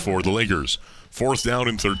junior for the Lakers. Fourth down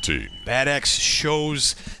and 13. Bad Axe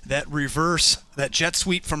shows that reverse, that jet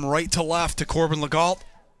sweep from right to left to Corbin Legault.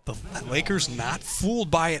 The Lakers not fooled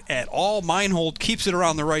by it at all. Meinhold keeps it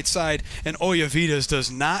around the right side, and Oyavides does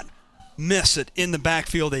not miss it in the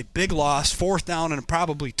backfield. A big loss, fourth down and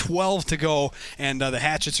probably 12 to go, and the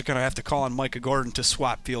Hatchets are going to have to call on Micah Gordon to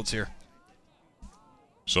swap fields here.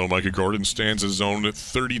 So Micah Gordon stands his own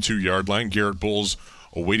 32-yard line. Garrett Bowles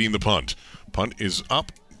awaiting the punt. Punt is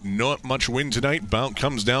up. Not much wind tonight. Bounce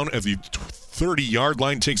comes down at the 30-yard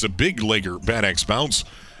line, takes a big Laker Bad Axe bounce.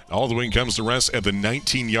 All the way comes to rest at the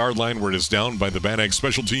 19-yard line where it is down by the Bad Axe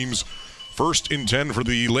special teams. First and 10 for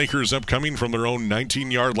the Lakers upcoming from their own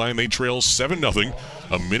 19-yard line. They trail 7-0.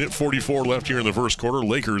 A minute 44 left here in the first quarter.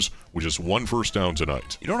 Lakers with just 1 first down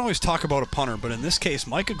tonight. You don't always talk about a punter, but in this case,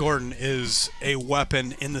 Micah Gordon is a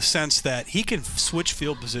weapon in the sense that he can switch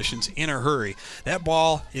field positions in a hurry. That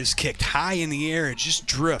ball is kicked high in the air. It just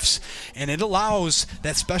drifts, and it allows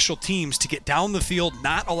that special teams to get down the field,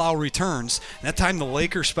 not allow returns. And that time the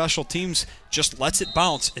Lakers special teams just lets it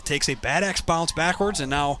bounce. It takes a Bad Axe bounce backwards, and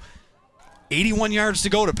now 81 yards to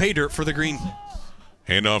go to pay dirt for the green.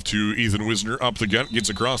 Handoff to Ethan Wisner up the gut, gets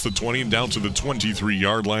across the 20 and down to the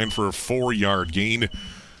 23-yard line for a 4-yard gain.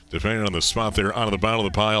 Depending on the spot there, out of the bottom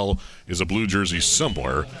of the pile is a blue jersey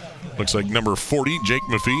somewhere. Looks like number 40, Jake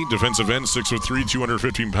Maffei, defensive end, 6'3",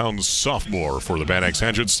 215-pound sophomore for the Bad Axe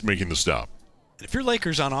Hatchets, making the stop. If you're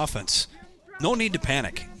Lakers on offense, no need to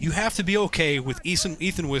panic. You have to be okay with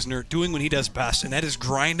Ethan Wisner doing what he does best, and that is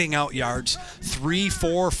grinding out yards 3,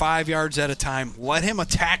 4, 5 yards at a time. Let him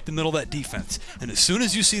attack the middle of that defense. And as soon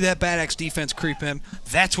as you see that Bad Axe defense creep in,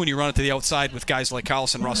 that's when you run it to the outside with guys like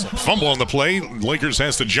Collison Russell. Fumble on the play. Lakers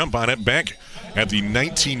has to jump on it back at the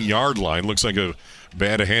 19-yard line. Looks like a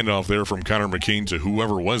bad handoff there from Connor McCain to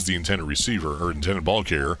whoever was the intended receiver or intended ball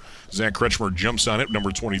carrier. Zach Kretschmer jumps on it,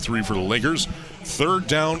 number 23 for the Lakers. Third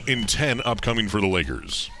down and 10 upcoming for the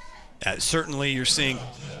Lakers. Certainly you're seeing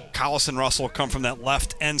Collison Russell come from that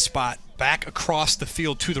left end spot back across the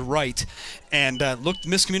field to the right, and looked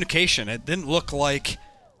miscommunication. It didn't look like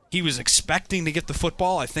he was expecting to get the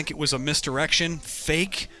football. I think it was a misdirection,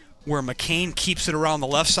 fake, where McCain keeps it around the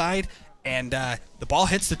left side, and the ball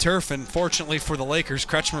hits the turf, and fortunately for the Lakers,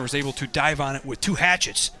 Kretschmer was able to dive on it with 2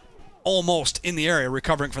 hatchets almost in the area,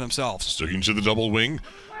 recovering for themselves. Sticking to the double wing,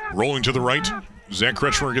 rolling to the right. Zach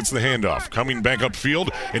Kretschmer gets the handoff, coming back upfield,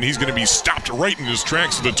 and he's going to be stopped right in his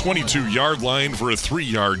tracks to the 22-yard line for a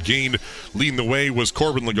 3-yard gain. Leading the way was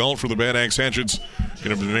Corbin Legault for the Bad Axe Hatchets.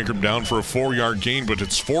 Going to make him down for a 4-yard gain, but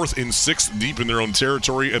it's 4th and 6 deep in their own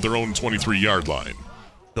territory at their own 23-yard line.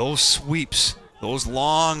 Those sweeps, those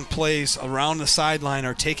long plays around the sideline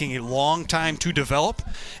are taking a long time to develop,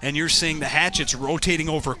 and you're seeing the Hatchets rotating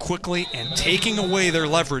over quickly and taking away their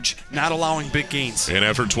leverage, not allowing big gains. And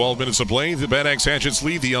after 12 minutes of play, the Bad Axe Hatchets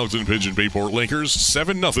lead the Elkton Pigeon Bayport Lakers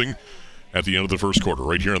 7-0 at the end of the first quarter,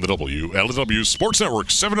 right here on the WLW Sports Network.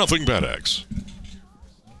 7-0 Bad Axe.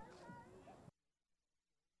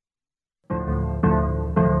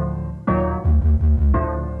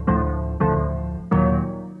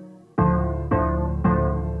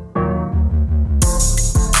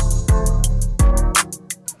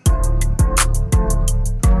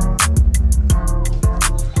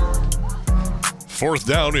 4th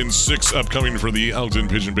down and 6 upcoming for the Elkton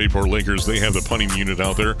Pigeon Bayport Lakers. They have the punting unit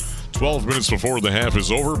out there. 12 minutes before the half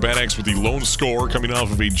is over. Bad Axe with the lone score coming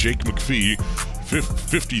off of a Jake McPhee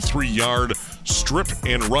 53-yard strip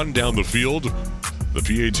and run down the field. The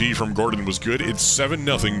PAT from Gordon was good. It's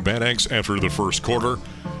 7-0 Bad Axe after the first quarter.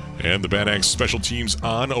 And the Bad Axe special teams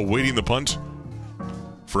on, awaiting the punt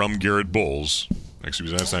from Garrett Bowles.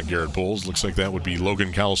 Excuse me, that's not Garrett Bowles. Looks like that would be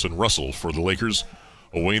Logan Callison Russell for the Lakers,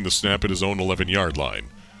 awaiting the snap at his own 11-yard line.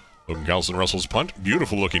 Logan Callison Russell's punt,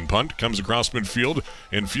 beautiful-looking punt, comes across midfield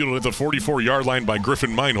and fielded at the 44-yard line by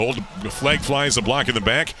Griffin Meinhold. The flag flies, a block in the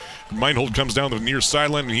back. Meinhold comes down the near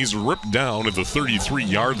sideline, and he's ripped down at the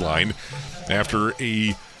 33-yard line after a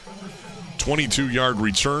 22-yard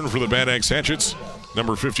return for the Bad Axe Hatchets.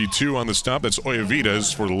 Number 52 on the stop, that's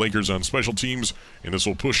Oyavides for the Lakers on special teams, and this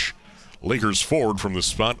will push Lakers forward from the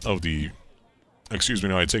spot of the... Excuse me,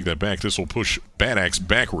 no, I take that back. This will push Bad Axe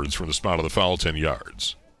backwards from the spot of the foul 10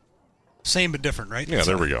 yards. Same but different, right? Yeah,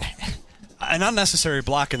 there we go. An unnecessary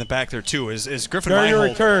block in the back there, too, is Griffin Turn your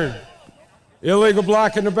Meinhold. return. Illegal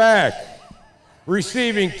block in the back.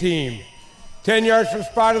 Receiving team. 10 yards from the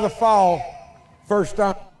spot of the foul. First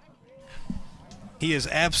down. He is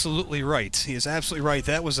absolutely right. He is absolutely right.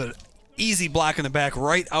 That was an easy block in the back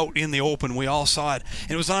right out in the open. We all saw it.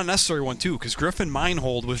 And it was an unnecessary one, too, because Griffin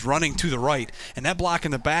Meinhold was running to the right, and that block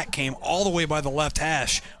in the back came all the way by the left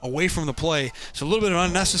hash, away from the play. So a little bit of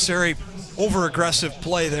unnecessary, over-aggressive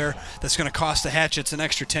play there that's going to cost the Hatchets an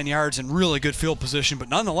extra 10 yards and really good field position. But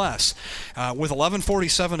nonetheless, with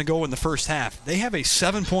 11:47 to go in the first half, they have a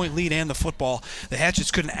 7-point lead and the football. The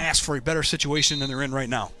Hatchets couldn't ask for a better situation than they're in right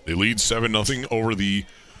now. They lead 7-0 over the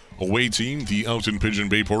away team, the Elkton Pigeon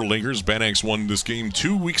Bayport Lakers. Bad Axe won this game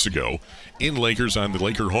 2 weeks ago in Lakers on the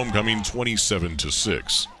Laker homecoming,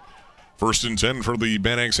 27-6. 1st and 10 for the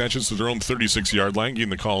Bad Axe Hatchets at their own 36-yard line.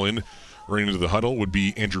 Getting the call in right into the huddle would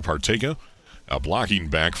be Andrew Parteka, a blocking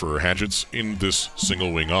back for Hatchets in this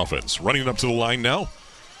single-wing offense. Running up to the line now,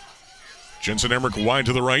 Jensen Emmerich wide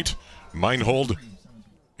to the right, Meinhold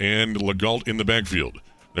and Legault in the backfield.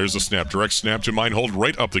 There's a snap. Direct snap to Meinhold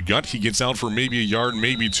right up the gut. He gets out for maybe a yard,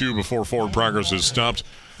 maybe two before forward progress is stopped.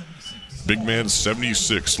 Big man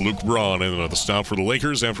 76, Luke Braun, and the stop for the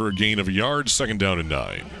Lakers after a gain of a yard, 2nd down and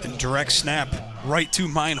 9. And direct snap right to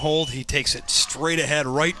Meinhold. He takes it straight ahead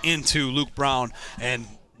right into Luke Braun, and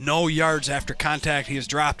no yards after contact. He is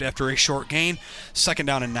dropped after a short gain. 2nd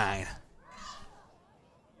down and 9.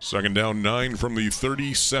 2nd down 9 from the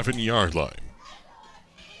 37-yard line.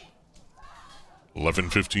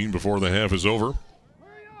 11:15 before the half is over.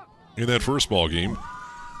 In that first ball game,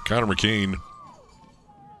 Connor McCain.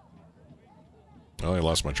 Well, I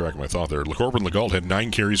lost my track of my thought there. Corbin Legault had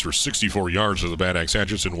 9 carries for 64 yards for the Bad Axe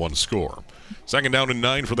Hatchets and 1 score. 2nd down and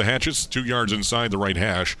 9 for the Hatchets, 2 yards inside the right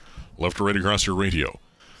hash, left to right across your radio.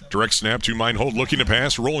 Direct snap to Meinhold, looking to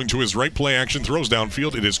pass, rolling to his right, play action, throws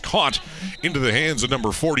downfield. It is caught into the hands of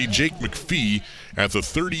number 40, Jake McPhee, at the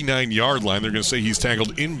 39-yard line. They're going to say he's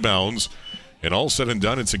tackled inbounds. And all said and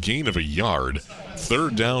done, it's a gain of a yard.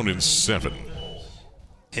 3rd down and 7.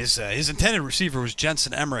 His intended receiver was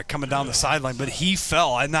Jensen Emmerich coming down the sideline, but he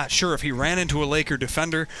fell. I'm not sure if he ran into a Laker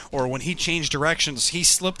defender or when he changed directions, he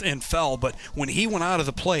slipped and fell. But when he went out of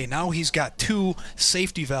the play, now he's got 2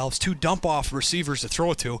 safety valves, 2 dump-off receivers to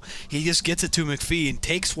throw it to. He just gets it to McPhee and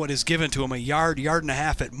takes what is given to him, a yard, yard and a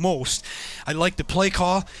half at most. I like the play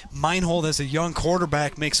call. Meinhold, as a young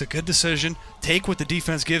quarterback, makes a good decision. Take what the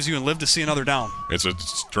defense gives you and live to see another down. It's a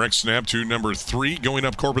direct snap to number 3, going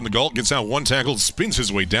up Corbin Legault, gets out 1 tackle, spins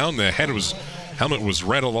his way down. The helmet was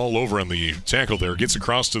rattled all over on the tackle there. Gets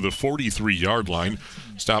across to the 43-yard line.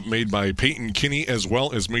 Stop made by Peyton Kinney as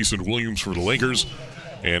well as Mason Williams for the Lakers.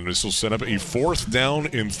 And this will set up a 4th down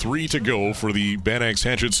and 3 to go for the Bad Axe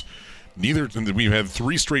Hatchets. We've had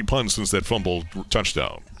 3 straight punts since that fumble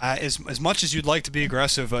touchdown. As much as you'd like to be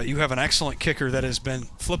aggressive, you have an excellent kicker that has been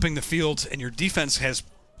flipping the field, and your defense has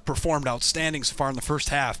performed outstanding so far in the first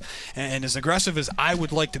half. And as aggressive as I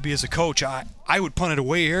would like to be as a coach, I would punt it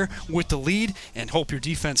away here with the lead and hope your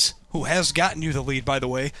defense, who has gotten you the lead, by the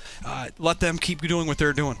way, let them keep doing what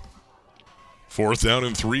they're doing. 4th down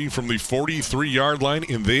and 3 from the 43-yard line,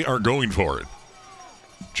 and they are going for it.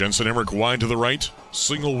 Jensen Emmerich wide to the right,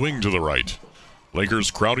 single wing to the right.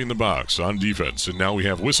 Lakers crowding the box on defense, and now we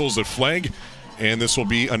have whistles at flag, and this will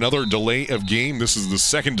be another delay of game. This is the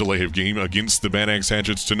 2nd delay of game against the Bad Axe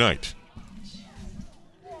Hatchets tonight.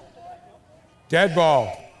 Dead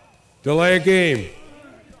ball. Delay of game.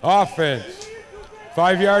 Offense.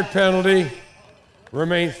 5-yard penalty.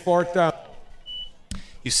 Remains 4th down.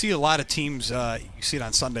 You see a lot of teams, you see it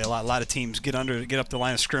on Sunday a lot of teams get up the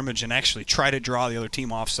line of scrimmage and actually try to draw the other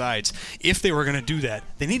team off sides. If they were going to do that,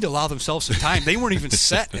 they need to allow themselves some time. They weren't even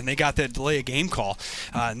set, and they got that delay of game call.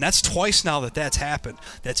 And that's twice now that's happened.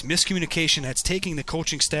 That's miscommunication. That's taking the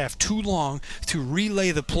coaching staff too long to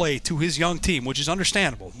relay the play to his young team, which is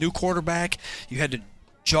understandable. New quarterback, you had to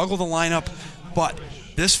juggle the lineup, but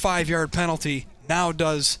this 5-yard penalty now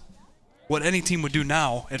does what any team would do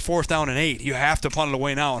now at 4th down and 8. You have to punt it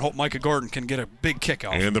away now and hope Micah Gordon can get a big kick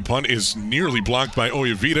out. And the punt is nearly blocked by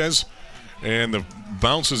Oyavides. And the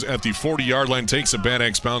bounces at the 40-yard line, takes a Bad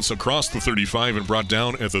Axe bounce across the 35 and brought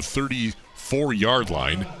down at the 34-yard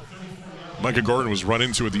line. Micah Gordon was run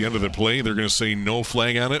into at the end of the play. They're going to say no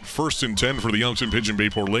flag on it. 1st and 10 for the Elkton Pigeon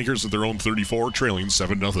Bayport Lakers at their own 34, trailing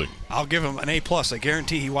 7-0. I'll give him an A+. I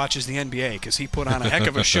guarantee he watches the NBA because he put on a heck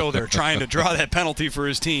of a show there trying to draw that penalty for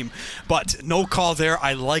his team. But no call there.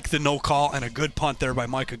 I like the no call and a good punt there by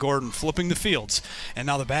Micah Gordon, flipping the fields. And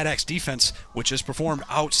now the Bad Axe defense, which has performed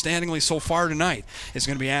outstandingly so far tonight, is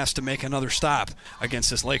going to be asked to make another stop against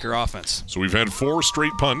this Laker offense. So we've had 4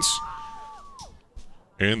 straight punts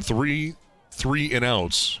and 3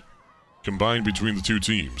 and-outs combined between the two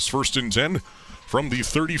teams. 1st and 10 from the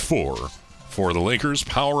 34 for the Lakers.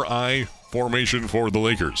 Power I formation for the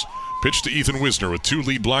Lakers. Pitch to Ethan Wisner with 2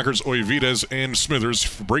 lead blockers. Oyavides and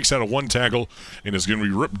Smithers breaks out of 1 tackle and is going to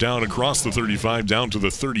be ripped down across the 35 down to the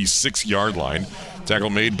 36-yard line.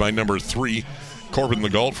 Tackle made by number 3, Corbin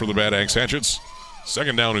Legault for the Bad Axe Hatchets.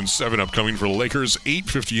 2nd down and 7 upcoming for the Lakers.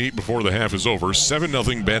 8:58 before the half is over.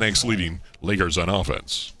 7-0 Bad Axe leading Lakers on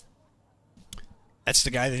offense. That's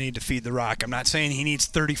the guy they need to feed the rock. I'm not saying he needs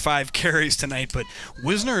 35 carries tonight, but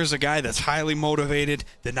Wisner is a guy that's highly motivated,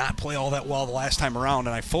 did not play all that well the last time around,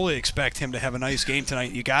 and I fully expect him to have a nice game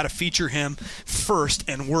tonight. You got to feature him first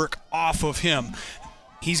and work off of him.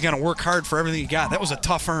 He's going to work hard for everything he got. That was a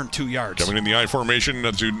tough earned 2 yards. Coming in the I formation,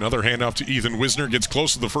 to another handoff to Ethan Wisner, gets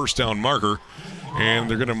close to the 1st down marker, and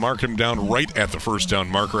they're going to mark him down right at the 1st down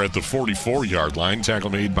marker at the 44-yard line.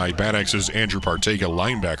 Tackle made by Bad Axe's Andrew Partega,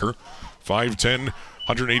 linebacker. 5'10",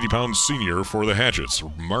 180-pound senior for the Hatchets.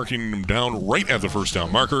 Marking him down right at the 1st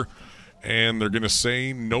down marker, and they're going to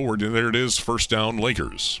say no. There it is, 1st down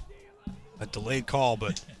Lakers. A delayed call,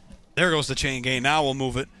 but there goes the chain gain. Now we'll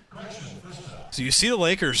move it. So you see the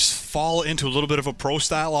Lakers fall into a little bit of a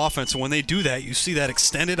pro-style offense, and when they do that, you see that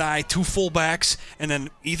extended eye, 2 fullbacks, and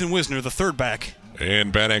then Ethan Wisner, the 3rd back.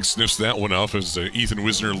 And Bad Axe sniffs that one off as Ethan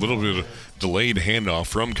Wisner, a little bit of delayed handoff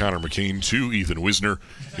from Connor McCain to Ethan Wisner.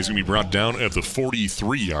 He's going to be brought down at the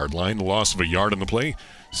 43-yard line, loss of a yard on the play.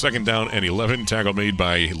 2nd down and 11, tackle made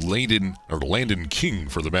by Landon King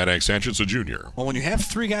for the Bad Axe Hatchets, a junior. Well, when you have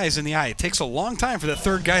 3 guys in the eye, it takes a long time for that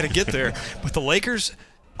 3rd guy to get there, but the Lakers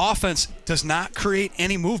offense does not create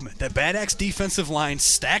any movement. That Bad Axe defensive line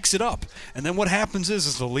stacks it up. And then what happens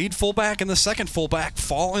is the lead fullback and the 2nd fullback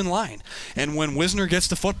fall in line. And when Wisner gets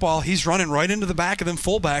the football, he's running right into the back of them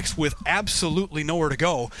fullbacks with absolutely nowhere to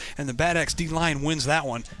go. And the Bad Axe D-line wins that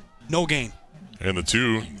one. No gain. And the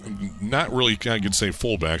 2, not really, I could say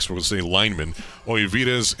fullbacks, but we'll say linemen,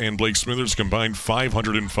 Oyavides and Blake Smithers combined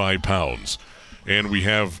 505 pounds. And we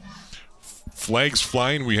have flags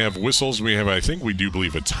flying, we have whistles, we have, I think we do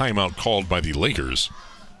believe, a timeout called by the Lakers.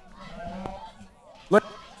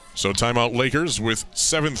 So timeout Lakers with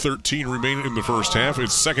 7:13 remaining in the first half.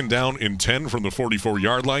 It's 2nd down and 10 from the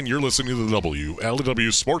 44-yard line. You're listening to the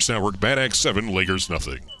WLW Sports Network. Bad Axe 7, Lakers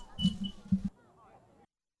nothing.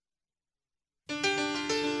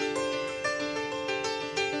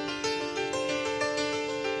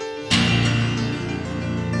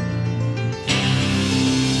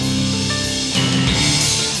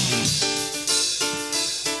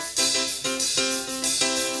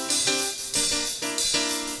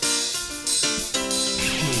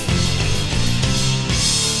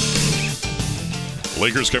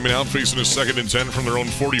 Lakers coming out, facing a 2nd and 10 from their own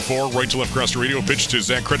 44. Right to left across the radio. Pitch to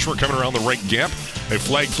Zach Kretschmer coming around the right gap. A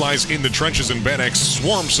flag flies in the trenches, and Bad Axe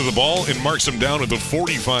swarms to the ball and marks him down at the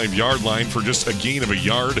 45-yard line for just a gain of a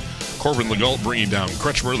yard. Corbin Legault bringing down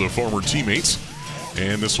Kretschmer, the former teammates.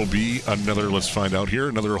 And this will be another, let's find out here,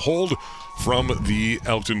 another hold from the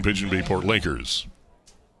Elkton Pigeon Bayport Lakers.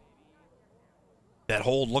 That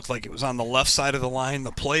hold looked like it was on the left side of the line.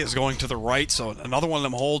 The play is going to the right, so another one of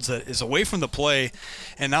them holds that is away from the play.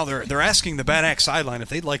 And now they're asking the Bad Axe sideline if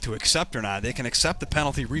they'd like to accept or not. They can accept the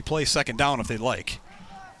penalty, replay 2nd down if they'd like.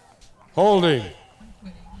 Holding.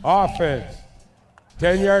 Offense.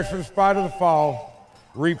 10 yards from the spot of the foul.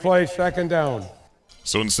 Replay 2nd down.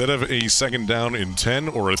 So instead of a 2nd down and 10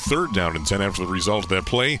 or a 3rd down and 10 after the result of that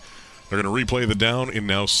play, They're going to replay the down, and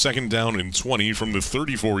now 2nd down and 20 from the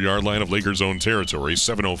 34-yard line of Lakers' own territory.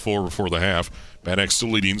 7:04 before the half. Bad Axe still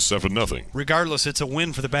leading 7-0. Regardless, it's a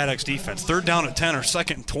win for the Bad Axe defense. 3rd down and 10 or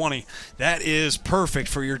 2nd and 20. That is perfect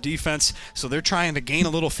for your defense. So they're trying to gain a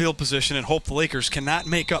little field position and hope the Lakers cannot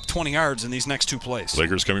make up 20 yards in these next 2 plays.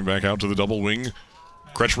 Lakers coming back out to the double wing.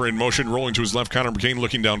 Kretschmer in motion, rolling to his left. Connor McCain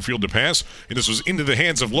looking downfield to pass. And this was into the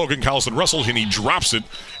hands of Logan Carlson Russell, and he drops it,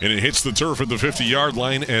 and it hits the turf at the 50-yard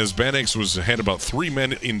line as Bad Axe had about 3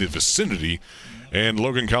 men in the vicinity. And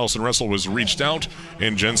Logan Carlson Russell was reached out,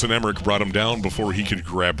 and Jensen Emmerich brought him down before he could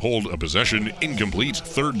grab hold of possession. Incomplete,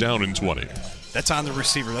 3rd down and 20. That's on the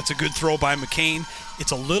receiver. That's a good throw by McCain.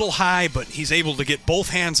 It's a little high, but he's able to get both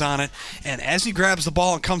hands on it. And as he grabs the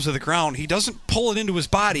ball and comes to the ground, he doesn't pull it into his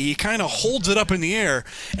body. He kind of holds it up in the air.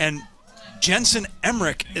 And Jensen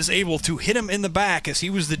Emmerich is able to hit him in the back as he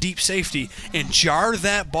was the deep safety and jar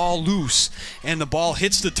that ball loose. And the ball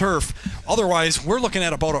hits the turf. Otherwise, we're looking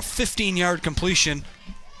at about a 15-yard completion.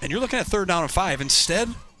 And you're looking at 3rd down and 5. Instead,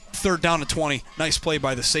 3rd down and 20. Nice play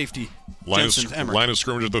by the safety. Line of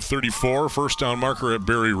scrimmage at the 34, 1st down marker at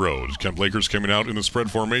Berry Road. Lakers coming out in the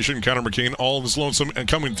spread formation. Connor McCain all in his lonesome and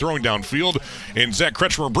throwing downfield. And Zach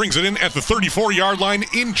Kretschmer brings it in at the 34-yard line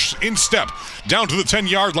in step. Down to the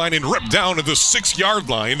 10-yard line and ripped down at the 6-yard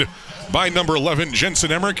line by number 11,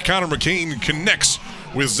 Jensen Emmerich. Connor McCain connects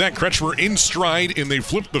with Zach Kretschmer in stride, and they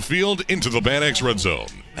flip the field into the Bad Axe red zone.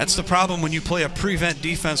 That's the problem when you play a prevent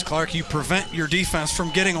defense, Clark. You prevent your defense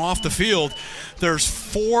from getting off the field. There's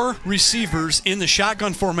 4 receivers in the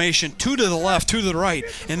shotgun formation, 2 to the left, 2 to the right,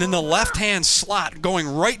 and then the left-hand slot going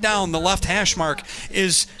right down the left hash mark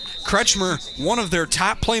is Kretschmer, one of their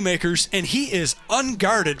top playmakers, and he is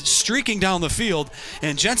unguarded, streaking down the field.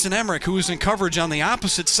 And Jensen Emmerich, who is in coverage on the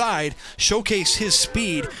opposite side, showcased his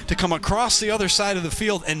speed to come across the other side of the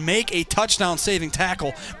field and make a touchdown-saving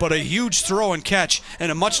tackle, but a huge throw and catch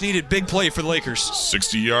and a much-needed big play for the Lakers.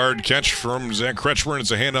 60-yard catch from Zach Kretschmer, and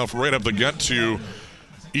it's a handoff right up the gut to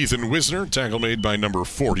Ethan Wisner. Tackle made by number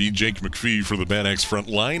 40, Jake McPhee, for the Bad Axe front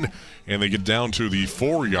line. And they get down to the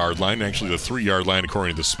 4-yard line, actually the 3-yard line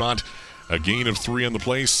according to the spot. A gain of 3 on the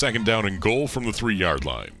play, 2nd down and goal from the 3-yard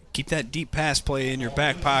line. Keep that deep pass play in your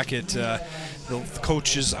back pocket. The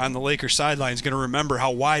coaches on the Lakers sideline is going to remember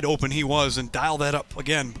how wide open he was and dial that up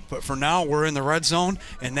again. But for now, we're in the red zone,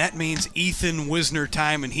 and that means Ethan Wisner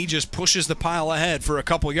time, and he just pushes the pile ahead for a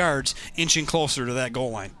couple yards, inching closer to that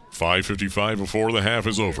goal line. 5:55 before the half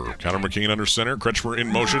is over. Connor McCain under center. Kretschmer in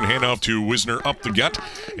motion. Handoff to Wisner up the gut.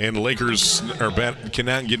 And the Lakers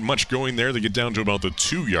cannot get much going there. They get down to about the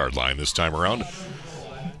 2-yard line this time around.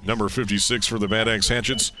 Number 56 for the Bad Axe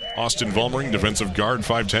Hatchets, Austin Vollmering, defensive guard,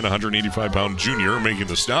 5'10", 185-pound junior, making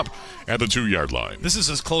the stop at the 2-yard line. This is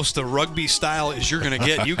as close to rugby style as you're going to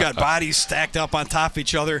get. You got bodies stacked up on top of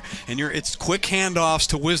each other, and it's quick handoffs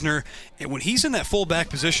to Wisner. And when he's in that fullback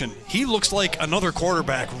position, he looks like another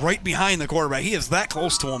quarterback right behind the quarterback. He is that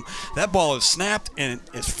close to him. That ball is snapped, and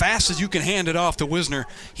as fast as you can hand it off to Wisner,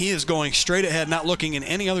 he is going straight ahead, not looking in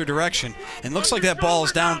any other direction. And looks like that ball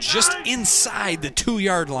is down just inside the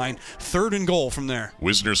 2-yard line. 3rd and goal from there.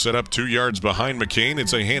 Wisner set up 2 yards behind McCain.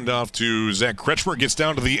 It's a handoff to Zach Kretschmer. Gets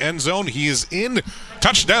down to the end zone. He is in.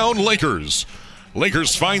 Touchdown, Lakers.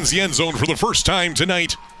 Lakers finds the end zone for the first time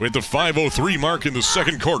tonight with the 5:03 mark in the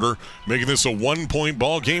 2nd quarter, making this a 1-point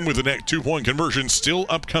ball game with a 2-point conversion still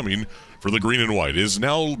upcoming for the green and white. It is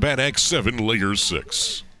now Bad Axe 7, Lakers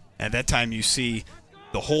 6. At that time, you see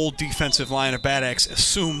the whole defensive line of Bad Axe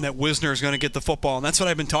assume that Wisner is going to get the football, and that's what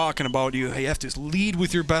I've been talking about. You have to lead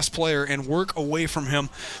with your best player and work away from him.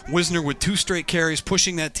 Wisner with 2 straight carries,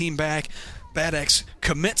 pushing that team back. Bad Axe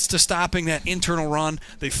commits to stopping that internal run.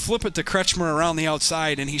 They flip it to Kretschmer around the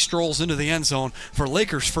outside, and he strolls into the end zone for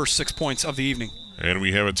Lakers' first 6 points of the evening. And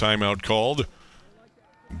we have a timeout called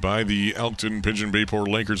by the Elkton Pigeon Bayport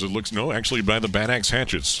Lakers. It looks, no, actually by the Bad Axe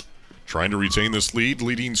Hatchets. Trying to retain this lead,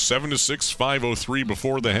 leading 7-6, 5:03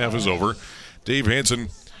 before the half is over. Dave Hansen,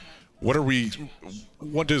 what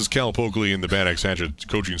does Cal Pokley and the Bad Axe Hatchet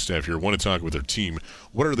coaching staff here want to talk with their team?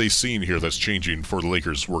 What are they seeing here that's changing for the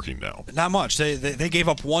Lakers working now? Not much. They gave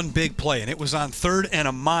up one big play, and it was on 3rd and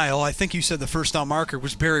a mile. I think you said the first down marker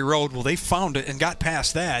was Berry Road. Well, they found it and got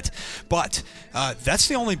past that. But that's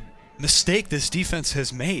the only mistake this defense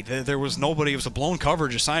has made. There was nobody. It was a blown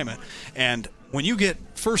coverage assignment. And when you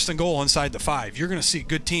get 1st and goal inside the 5, you're going to see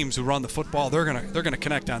good teams who run the football. They're going to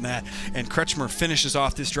connect on that. And Kretschmer finishes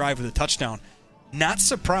off this drive with a touchdown. Not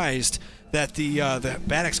surprised that the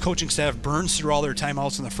Bad Axe coaching staff burns through all their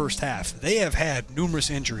timeouts in the first half. They have had numerous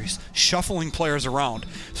injuries, shuffling players around.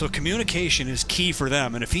 So communication is key for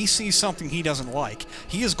them. And if he sees something he doesn't like,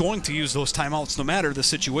 he is going to use those timeouts no matter the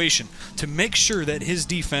situation to make sure that his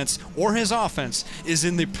defense or his offense is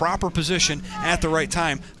in the proper position at the right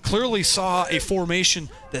time. Clearly saw a formation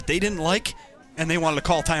that they didn't like, and they wanted to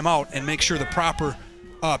call timeout and make sure the proper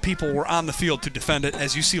people were on the field to defend it.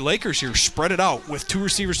 As you see Lakers here spread it out with 2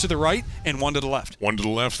 receivers to the right and 1 to the left. 1 to the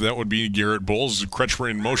left, that would be Garrett Bowles.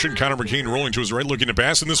 Kretschmer in motion. Connor McCain rolling to his right, looking to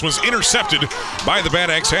pass, and this one's intercepted by the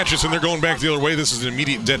Bad Axe Hatchets, and they're going back the other way. This is an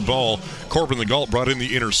immediate dead ball. Corbin Legault brought in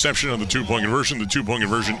the interception on the 2-point conversion. The 2-point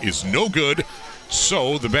conversion is no good,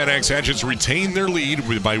 so the Bad Axe Hatchets retain their lead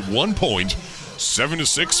by 1 point.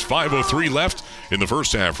 7-6, 5:03 left in the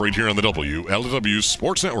first half right here on the WLW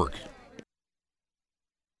Sports Network.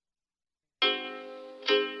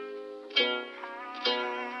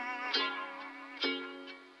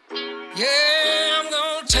 Yeah, I'm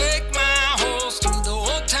gonna take my horse to the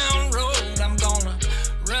old town road. I'm gonna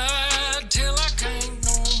ride till I can't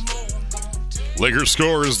no more. Lakers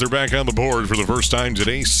score as they're back on the board for the first time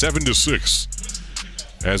today,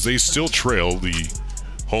 7-6, as they still trail the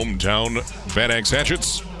hometown Bad Axe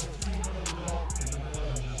Hatchets.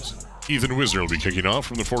 Ethan Wisner will be kicking off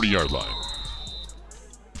from the 40-yard line.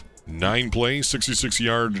 9-play,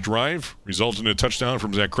 66-yard drive, resulting in a touchdown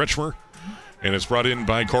from Zach Kretschmer. And it's brought in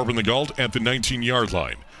by Corbin Legault at the 19-yard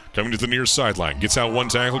line. Coming to the near sideline. Gets out 1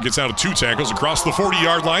 tackle, gets out of 2 tackles across the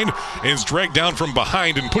 40-yard line, and is dragged down from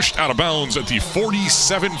behind and pushed out of bounds at the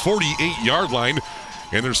 47-48-yard line.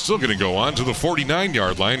 And they're still going to go on to the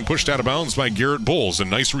 49-yard line, pushed out of bounds by Garrett Bowles. A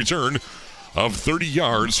nice return of 30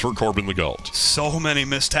 yards for Corbin Legault. So many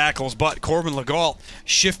missed tackles, but Corbin Legault,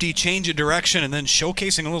 shifty change of direction and then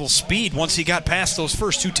showcasing a little speed once he got past those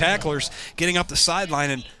first 2 tacklers, getting up the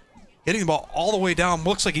sideline and hitting the ball all the way down.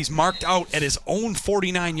 Looks like he's marked out at his own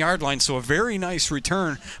 49-yard line, so a very nice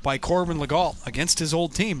return by Corbin Legault against his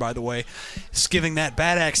old team, by the way. It's giving that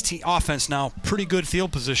Bad Axe offense now pretty good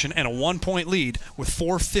field position and a 1-point lead with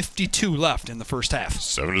 4:52 left in the first half.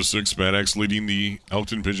 7-6, Bad Axe leading the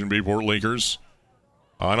Elkton Pigeon Bayport Lakers.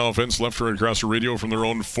 On offense, left right across the radio from their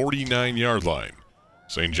own 49-yard line.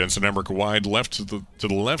 St. Jensen Emmerich wide left to the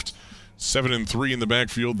left. 7-3 in the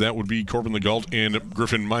backfield. That would be Corbin Legault and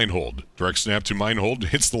Griffin Meinhold. Direct snap to Meinhold.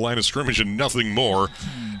 Hits the line of scrimmage and nothing more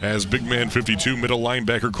as big man 52 middle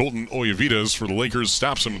linebacker Colton Oyavides for the Lakers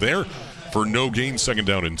stops him there for no gain, 2nd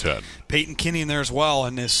down and 10. Peyton Kinney in there as well,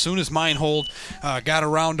 and as soon as Meinhold got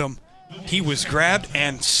around him, he was grabbed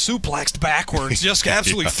and suplexed backwards, just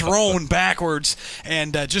absolutely thrown backwards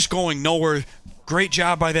and just going nowhere. Great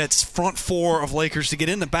job by that front 4 of Lakers to get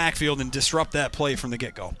in the backfield and disrupt that play from the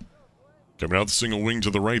get-go. Coming out the single wing to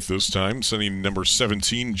the right this time, sending number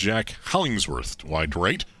 17, Jack Hollingsworth, wide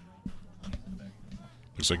right.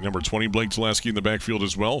 Looks like number 20, Blake Tulaski in the backfield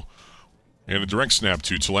as well. And a direct snap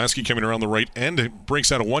to Tulaski coming around the right end.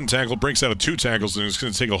 Breaks out of 1 tackle, breaks out of 2 tackles, and it's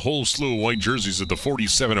going to take a whole slew of white jerseys at the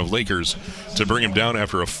 47 of Lakers to bring him down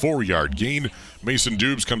after a 4-yard gain. Mason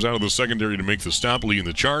Dubes comes out of the secondary to make the stop, leading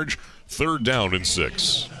the charge. 3rd down and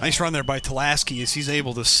 6. Nice run there by Tulaski as he's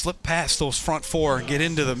able to slip past those front 4 and get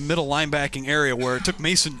into the middle linebacking area where it took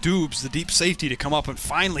Mason Dubes, the deep safety, to come up and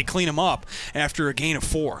finally clean him up after a gain of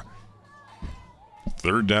 4.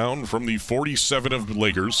 3rd down from the 47 of the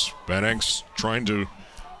Lakers. Bad Axe trying to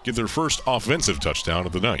get their first offensive touchdown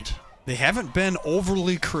of the night. They haven't been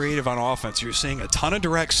overly creative on offense. You're seeing a ton of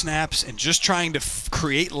direct snaps and just trying to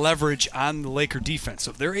create leverage on the Laker defense.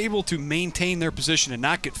 So if they're able to maintain their position and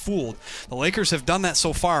not get fooled, the Lakers have done that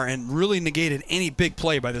so far and really negated any big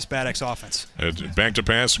play by this Bad Axe offense. Back to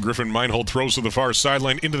pass. Griffin Meinhold throws to the far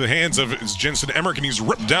sideline into the hands of Jensen Emmerich, and he's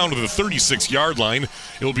ripped down to the 36-yard line.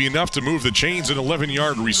 It'll be enough to move the chains. An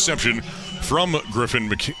 11-yard reception from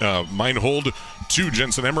Griffin Meinhold to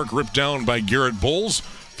Jensen Emmerich, ripped down by Garrett Bowles.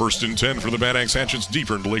 1st and 10 for the Bad Axe Hatchets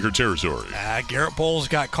deeper into Laker territory. Garrett Bowles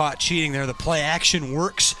got caught cheating there. The play action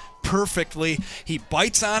works perfectly. He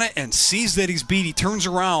bites on it and sees that he's beat. He turns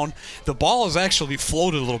around. The ball is actually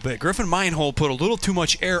floated a little bit. Griffin Meinhold put a little too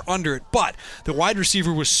much air under it, but the wide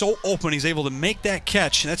receiver was so open he's able to make that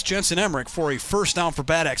catch. And that's Jensen Emmerich for a 1st down for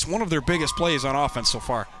Bad Axe. One of their biggest plays on offense so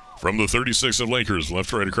far. From the 36 of Lakers,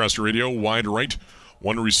 left right across the radio, wide right,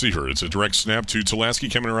 1 receiver. It's a direct snap to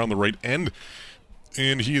Tulaski coming around the right end.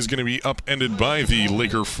 And he is going to be upended by the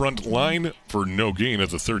Laker front line for no gain at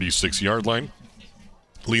the 36-yard line.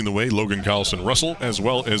 Leading the way, Logan Carlson-Russell, as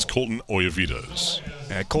well as Colton Oyavides.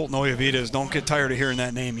 Yeah, Colton Oyavides, don't get tired of hearing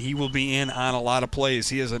that name. He will be in on a lot of plays.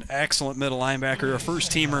 He is an excellent middle linebacker, a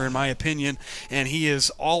first-teamer in my opinion, and he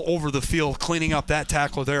is all over the field cleaning up that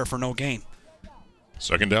tackle there for no gain.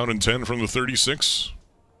 2nd down and 10 from the 36.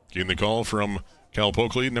 Getting the call from Cal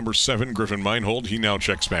Pokley, number 7, Griffin Meinhold. He now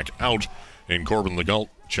checks back out, and Corbin Legault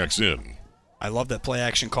checks in. I love that play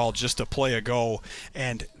action call, just a play ago,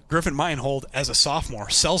 and Griffin Meinhold, as a sophomore,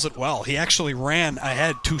 sells it well. He actually ran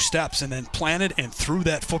ahead 2 steps and then planted and threw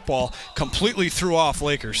that football, completely threw off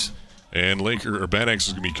Lakers. And Bad Axe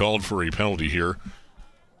is going to be called for a penalty here.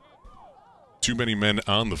 Too many men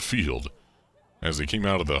on the field as they came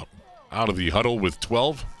out of the huddle with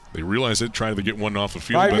 12. They realized it, tried to get one off the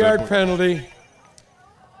field. 5-yard penalty.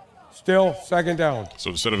 Still 2nd down. So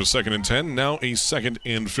instead of a 2nd and 10, now a 2nd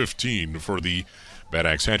and 15 for the Bad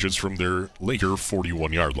Axe Hatchets from their Laker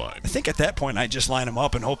 41-yard line. I think at that point I just line them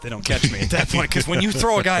up and hope they don't catch me at that point, because when you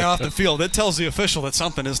throw a guy off the field, it tells the official that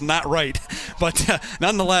something is not right. But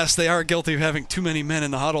nonetheless, they are guilty of having too many men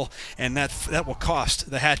in the huddle, and that will cost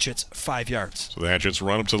the Hatchets 5 yards. So the Hatchets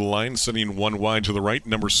run up to the line, sending one wide to the right,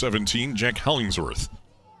 number 17, Jack Hollingsworth.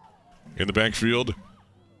 In the backfield,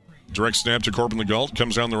 direct snap to Corbin Legault,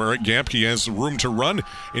 comes down the right gap. He has room to run,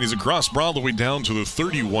 and he's across all the way down to the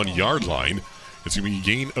 31-yard line. It's going to be a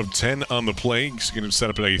gain of 10 on the play. He's going to set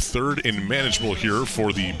up a 3rd and manageable here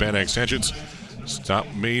for the Bad Axe Hatchets. Stop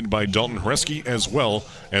made by Dalton Hresky as well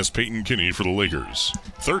as Peyton Kinney for the Lakers.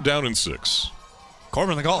 3rd down and 6.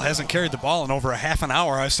 Corbin Legault hasn't carried the ball in over a half an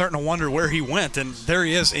hour. I was starting to wonder where he went, and there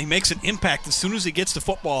he is. He makes an impact as soon as he gets the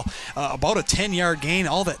football. About a 10-yard gain.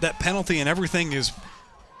 All that penalty and everything is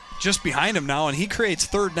just behind him now, and he creates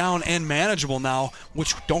 3rd down and manageable now,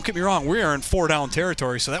 which, don't get me wrong, we are in 4-down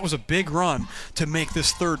territory, so that was a big run to make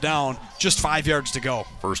this 3rd down, just 5 yards to go.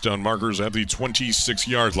 1st down markers at the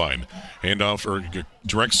 26-yard line. Handoff or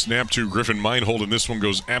direct snap to Griffin Meinhold, and this one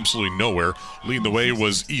goes absolutely nowhere. Leading the way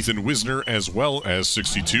was Ethan Wisner as well as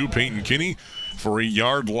 62, Peyton Kinney, for a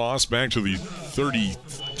yard loss back to the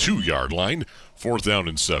 32-yard line. 4th down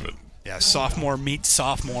and 7. Yeah, sophomore meets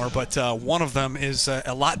sophomore, but one of them is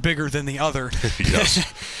a lot bigger than the other.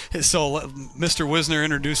 Yes. So Mr. Wisner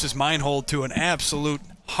introduces Meinhold to an absolute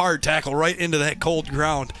hard tackle right into that cold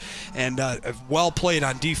ground, and well played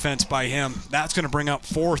on defense by him. That's going to bring up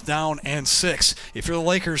 4th down and 6. If you're the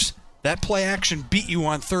Lakers, that play action beat you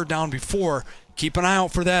on 3rd down before. Keep an eye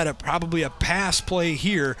out for that. Probably a pass play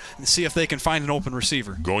here, and see if they can find an open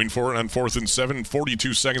receiver. Going for it on 4th and 7,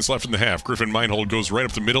 42 seconds left in the half. Griffin Meinhold goes right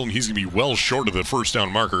up the middle, and he's going to be well short of the 1st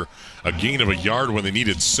down marker. A gain of a yard when they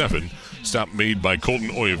needed 7. Stop made by Colton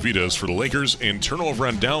Oyavides for the Lakers, and turnover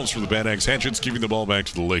on downs for the Bad Axe Hatchets, giving the ball back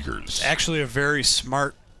to the Lakers. Actually a very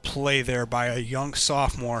smart play there by a young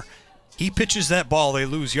sophomore. He pitches that ball, they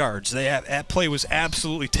lose yards. That play was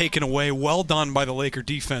absolutely taken away. Well done by the Laker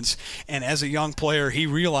defense. And as a young player, he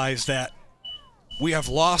realized that we have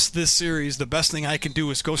lost this series. The best thing I can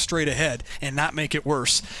do is go straight ahead and not make it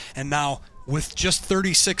worse. And now, with just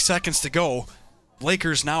 36 seconds to go,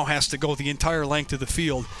 Lakers now has to go the entire length of the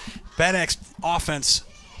field. Bad Axe offense,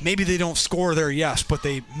 maybe they don't score there, yes, but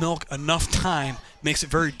they milk enough time. Makes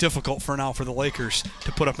it very difficult for the Lakers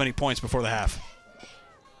to put up any points before the half.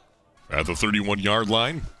 At the 31-yard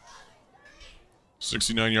line,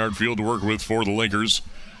 69-yard field to work with for the Lakers,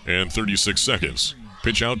 and 36 seconds.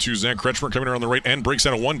 Pitch out to Zach Kretschmer coming around the right end, breaks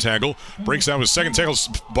out of 1 tackle, breaks out his 2nd tackle.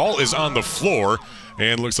 Ball is on the floor,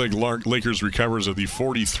 and looks like Lakers recovers at the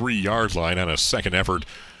 43-yard line on a 2nd effort.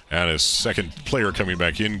 And a 2nd player coming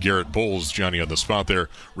back in, Garrett Bowles, Johnny on the spot there.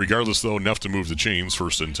 Regardless, though, enough to move the chains,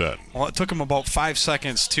 1st and 10. Well, it took him about 5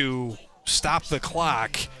 seconds to stop the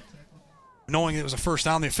clock. Knowing it was a 1st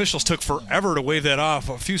down, the officials took forever to wave that off.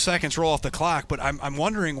 A few seconds roll off the clock, but I'm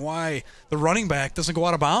wondering why the running back doesn't go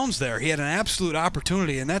out of bounds there. He had an absolute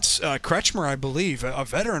opportunity, and that's Kretschmer, I believe, a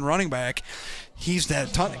veteran running back. He's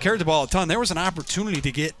carried the ball a ton. There was an opportunity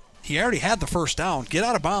to get. He already had the 1st down. Get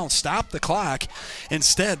out of bounds, stop the clock.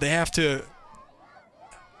 Instead, they have to.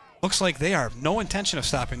 Looks like they have no intention of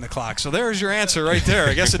stopping the clock. So there's your answer right there.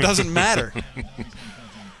 I guess it doesn't matter.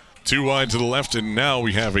 2 wide to the left, and now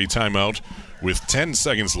we have a timeout with 10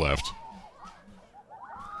 seconds left.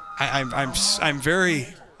 I'm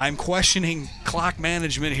questioning clock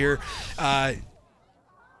management here.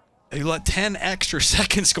 You let 10 extra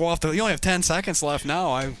seconds go off. You only have 10 seconds left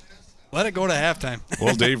now. I let it go to halftime.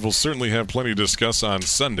 Well, Dave, we'll certainly have plenty to discuss on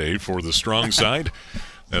Sunday for the strong side.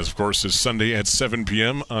 As, of course, is Sunday at 7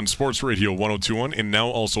 p.m. on Sports Radio 102.1 and now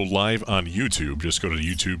also live on YouTube. Just go to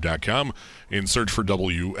youtube.com and search for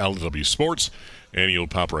WLW Sports, and you'll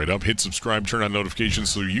pop right up. Hit subscribe, turn on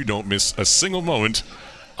notifications so you don't miss a single moment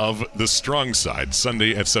of the Strong Side.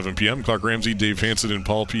 Sunday at 7 p.m. Clark Ramsey, Dave Hansen, and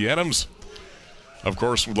Paul P. Adams. Of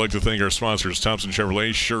course, we'd like to thank our sponsors, Thompson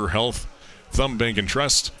Chevrolet, Sure Health, Thumb Bank and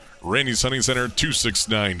Trust, Randy's Hunting Center,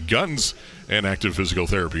 269 Guns, and Active Physical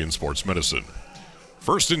Therapy and Sports Medicine.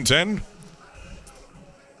 First and 10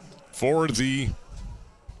 for that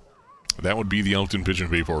would be the Elkton Pigeon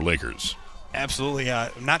Bayport Lakers. Absolutely.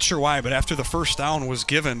 I'm not sure why, but after the first down was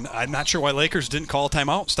given, I'm not sure why Lakers didn't call a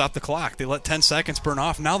timeout, stop the clock. They let 10 seconds burn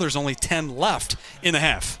off. Now there's only 10 left in the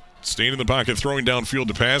half. Staying in the pocket, throwing downfield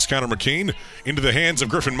to pass. Connor McCain into the hands of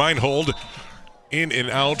Griffin Meinhold. In and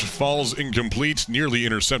out, falls incomplete. Nearly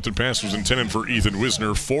intercepted pass was intended for Ethan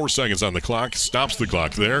Wisner. 4 seconds on the clock, stops the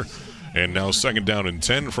clock there. And now second down and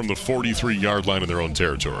 10 from the 43-yard line in their own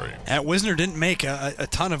territory. Wisner didn't make a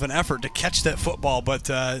ton of an effort to catch that football, but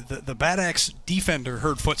the Bad Axe defender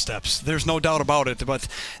heard footsteps. There's no doubt about it, but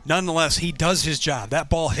nonetheless, he does his job. That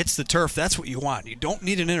ball hits the turf. That's what you want. You don't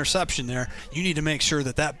need an interception there. You need to make sure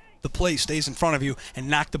that the play stays in front of you and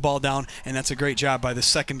knock the ball down, and that's a great job by the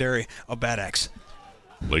secondary of Bad Axe.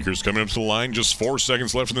 Lakers coming up to the line. Just 4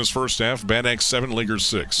 seconds left in this first half. Bad Axe 7, Lakers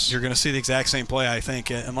 6. You're going to see the exact same play, I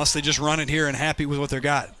think, unless they just run it here and happy with what they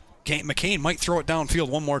got. McCain might throw it downfield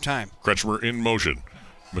one more time. Kretschmer in motion.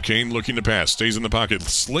 McCain looking to pass. Stays in the pocket.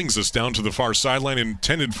 Slings us down to the far sideline.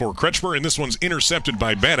 Intended for Kretschmer, and this one's intercepted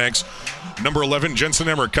by Bad Axe. Number 11, Jensen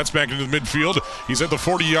Emmerich, cuts back into the midfield. He's at the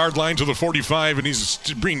 40-yard line to the 45, and he's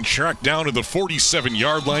being tracked down to the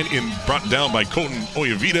 47-yard line and brought down by Colton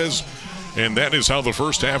Oyavides. And that is how the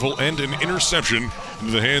first half will end, an interception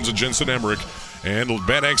into the hands of Jensen Emmerich. And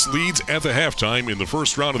Bad Axe leads at the halftime in the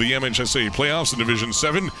first round of the MHSA playoffs in Division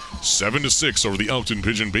 7, 7-6 over the Elkton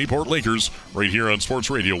Pigeon Bayport Lakers, right here on Sports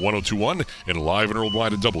Radio 102.1 and live and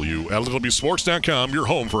worldwide at WLWSports.com. Your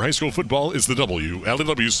home for high school football is the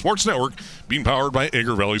WLW Sports Network, being powered by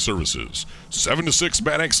Agri Valley Services. 7-6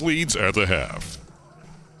 Bad Axe leads at the half.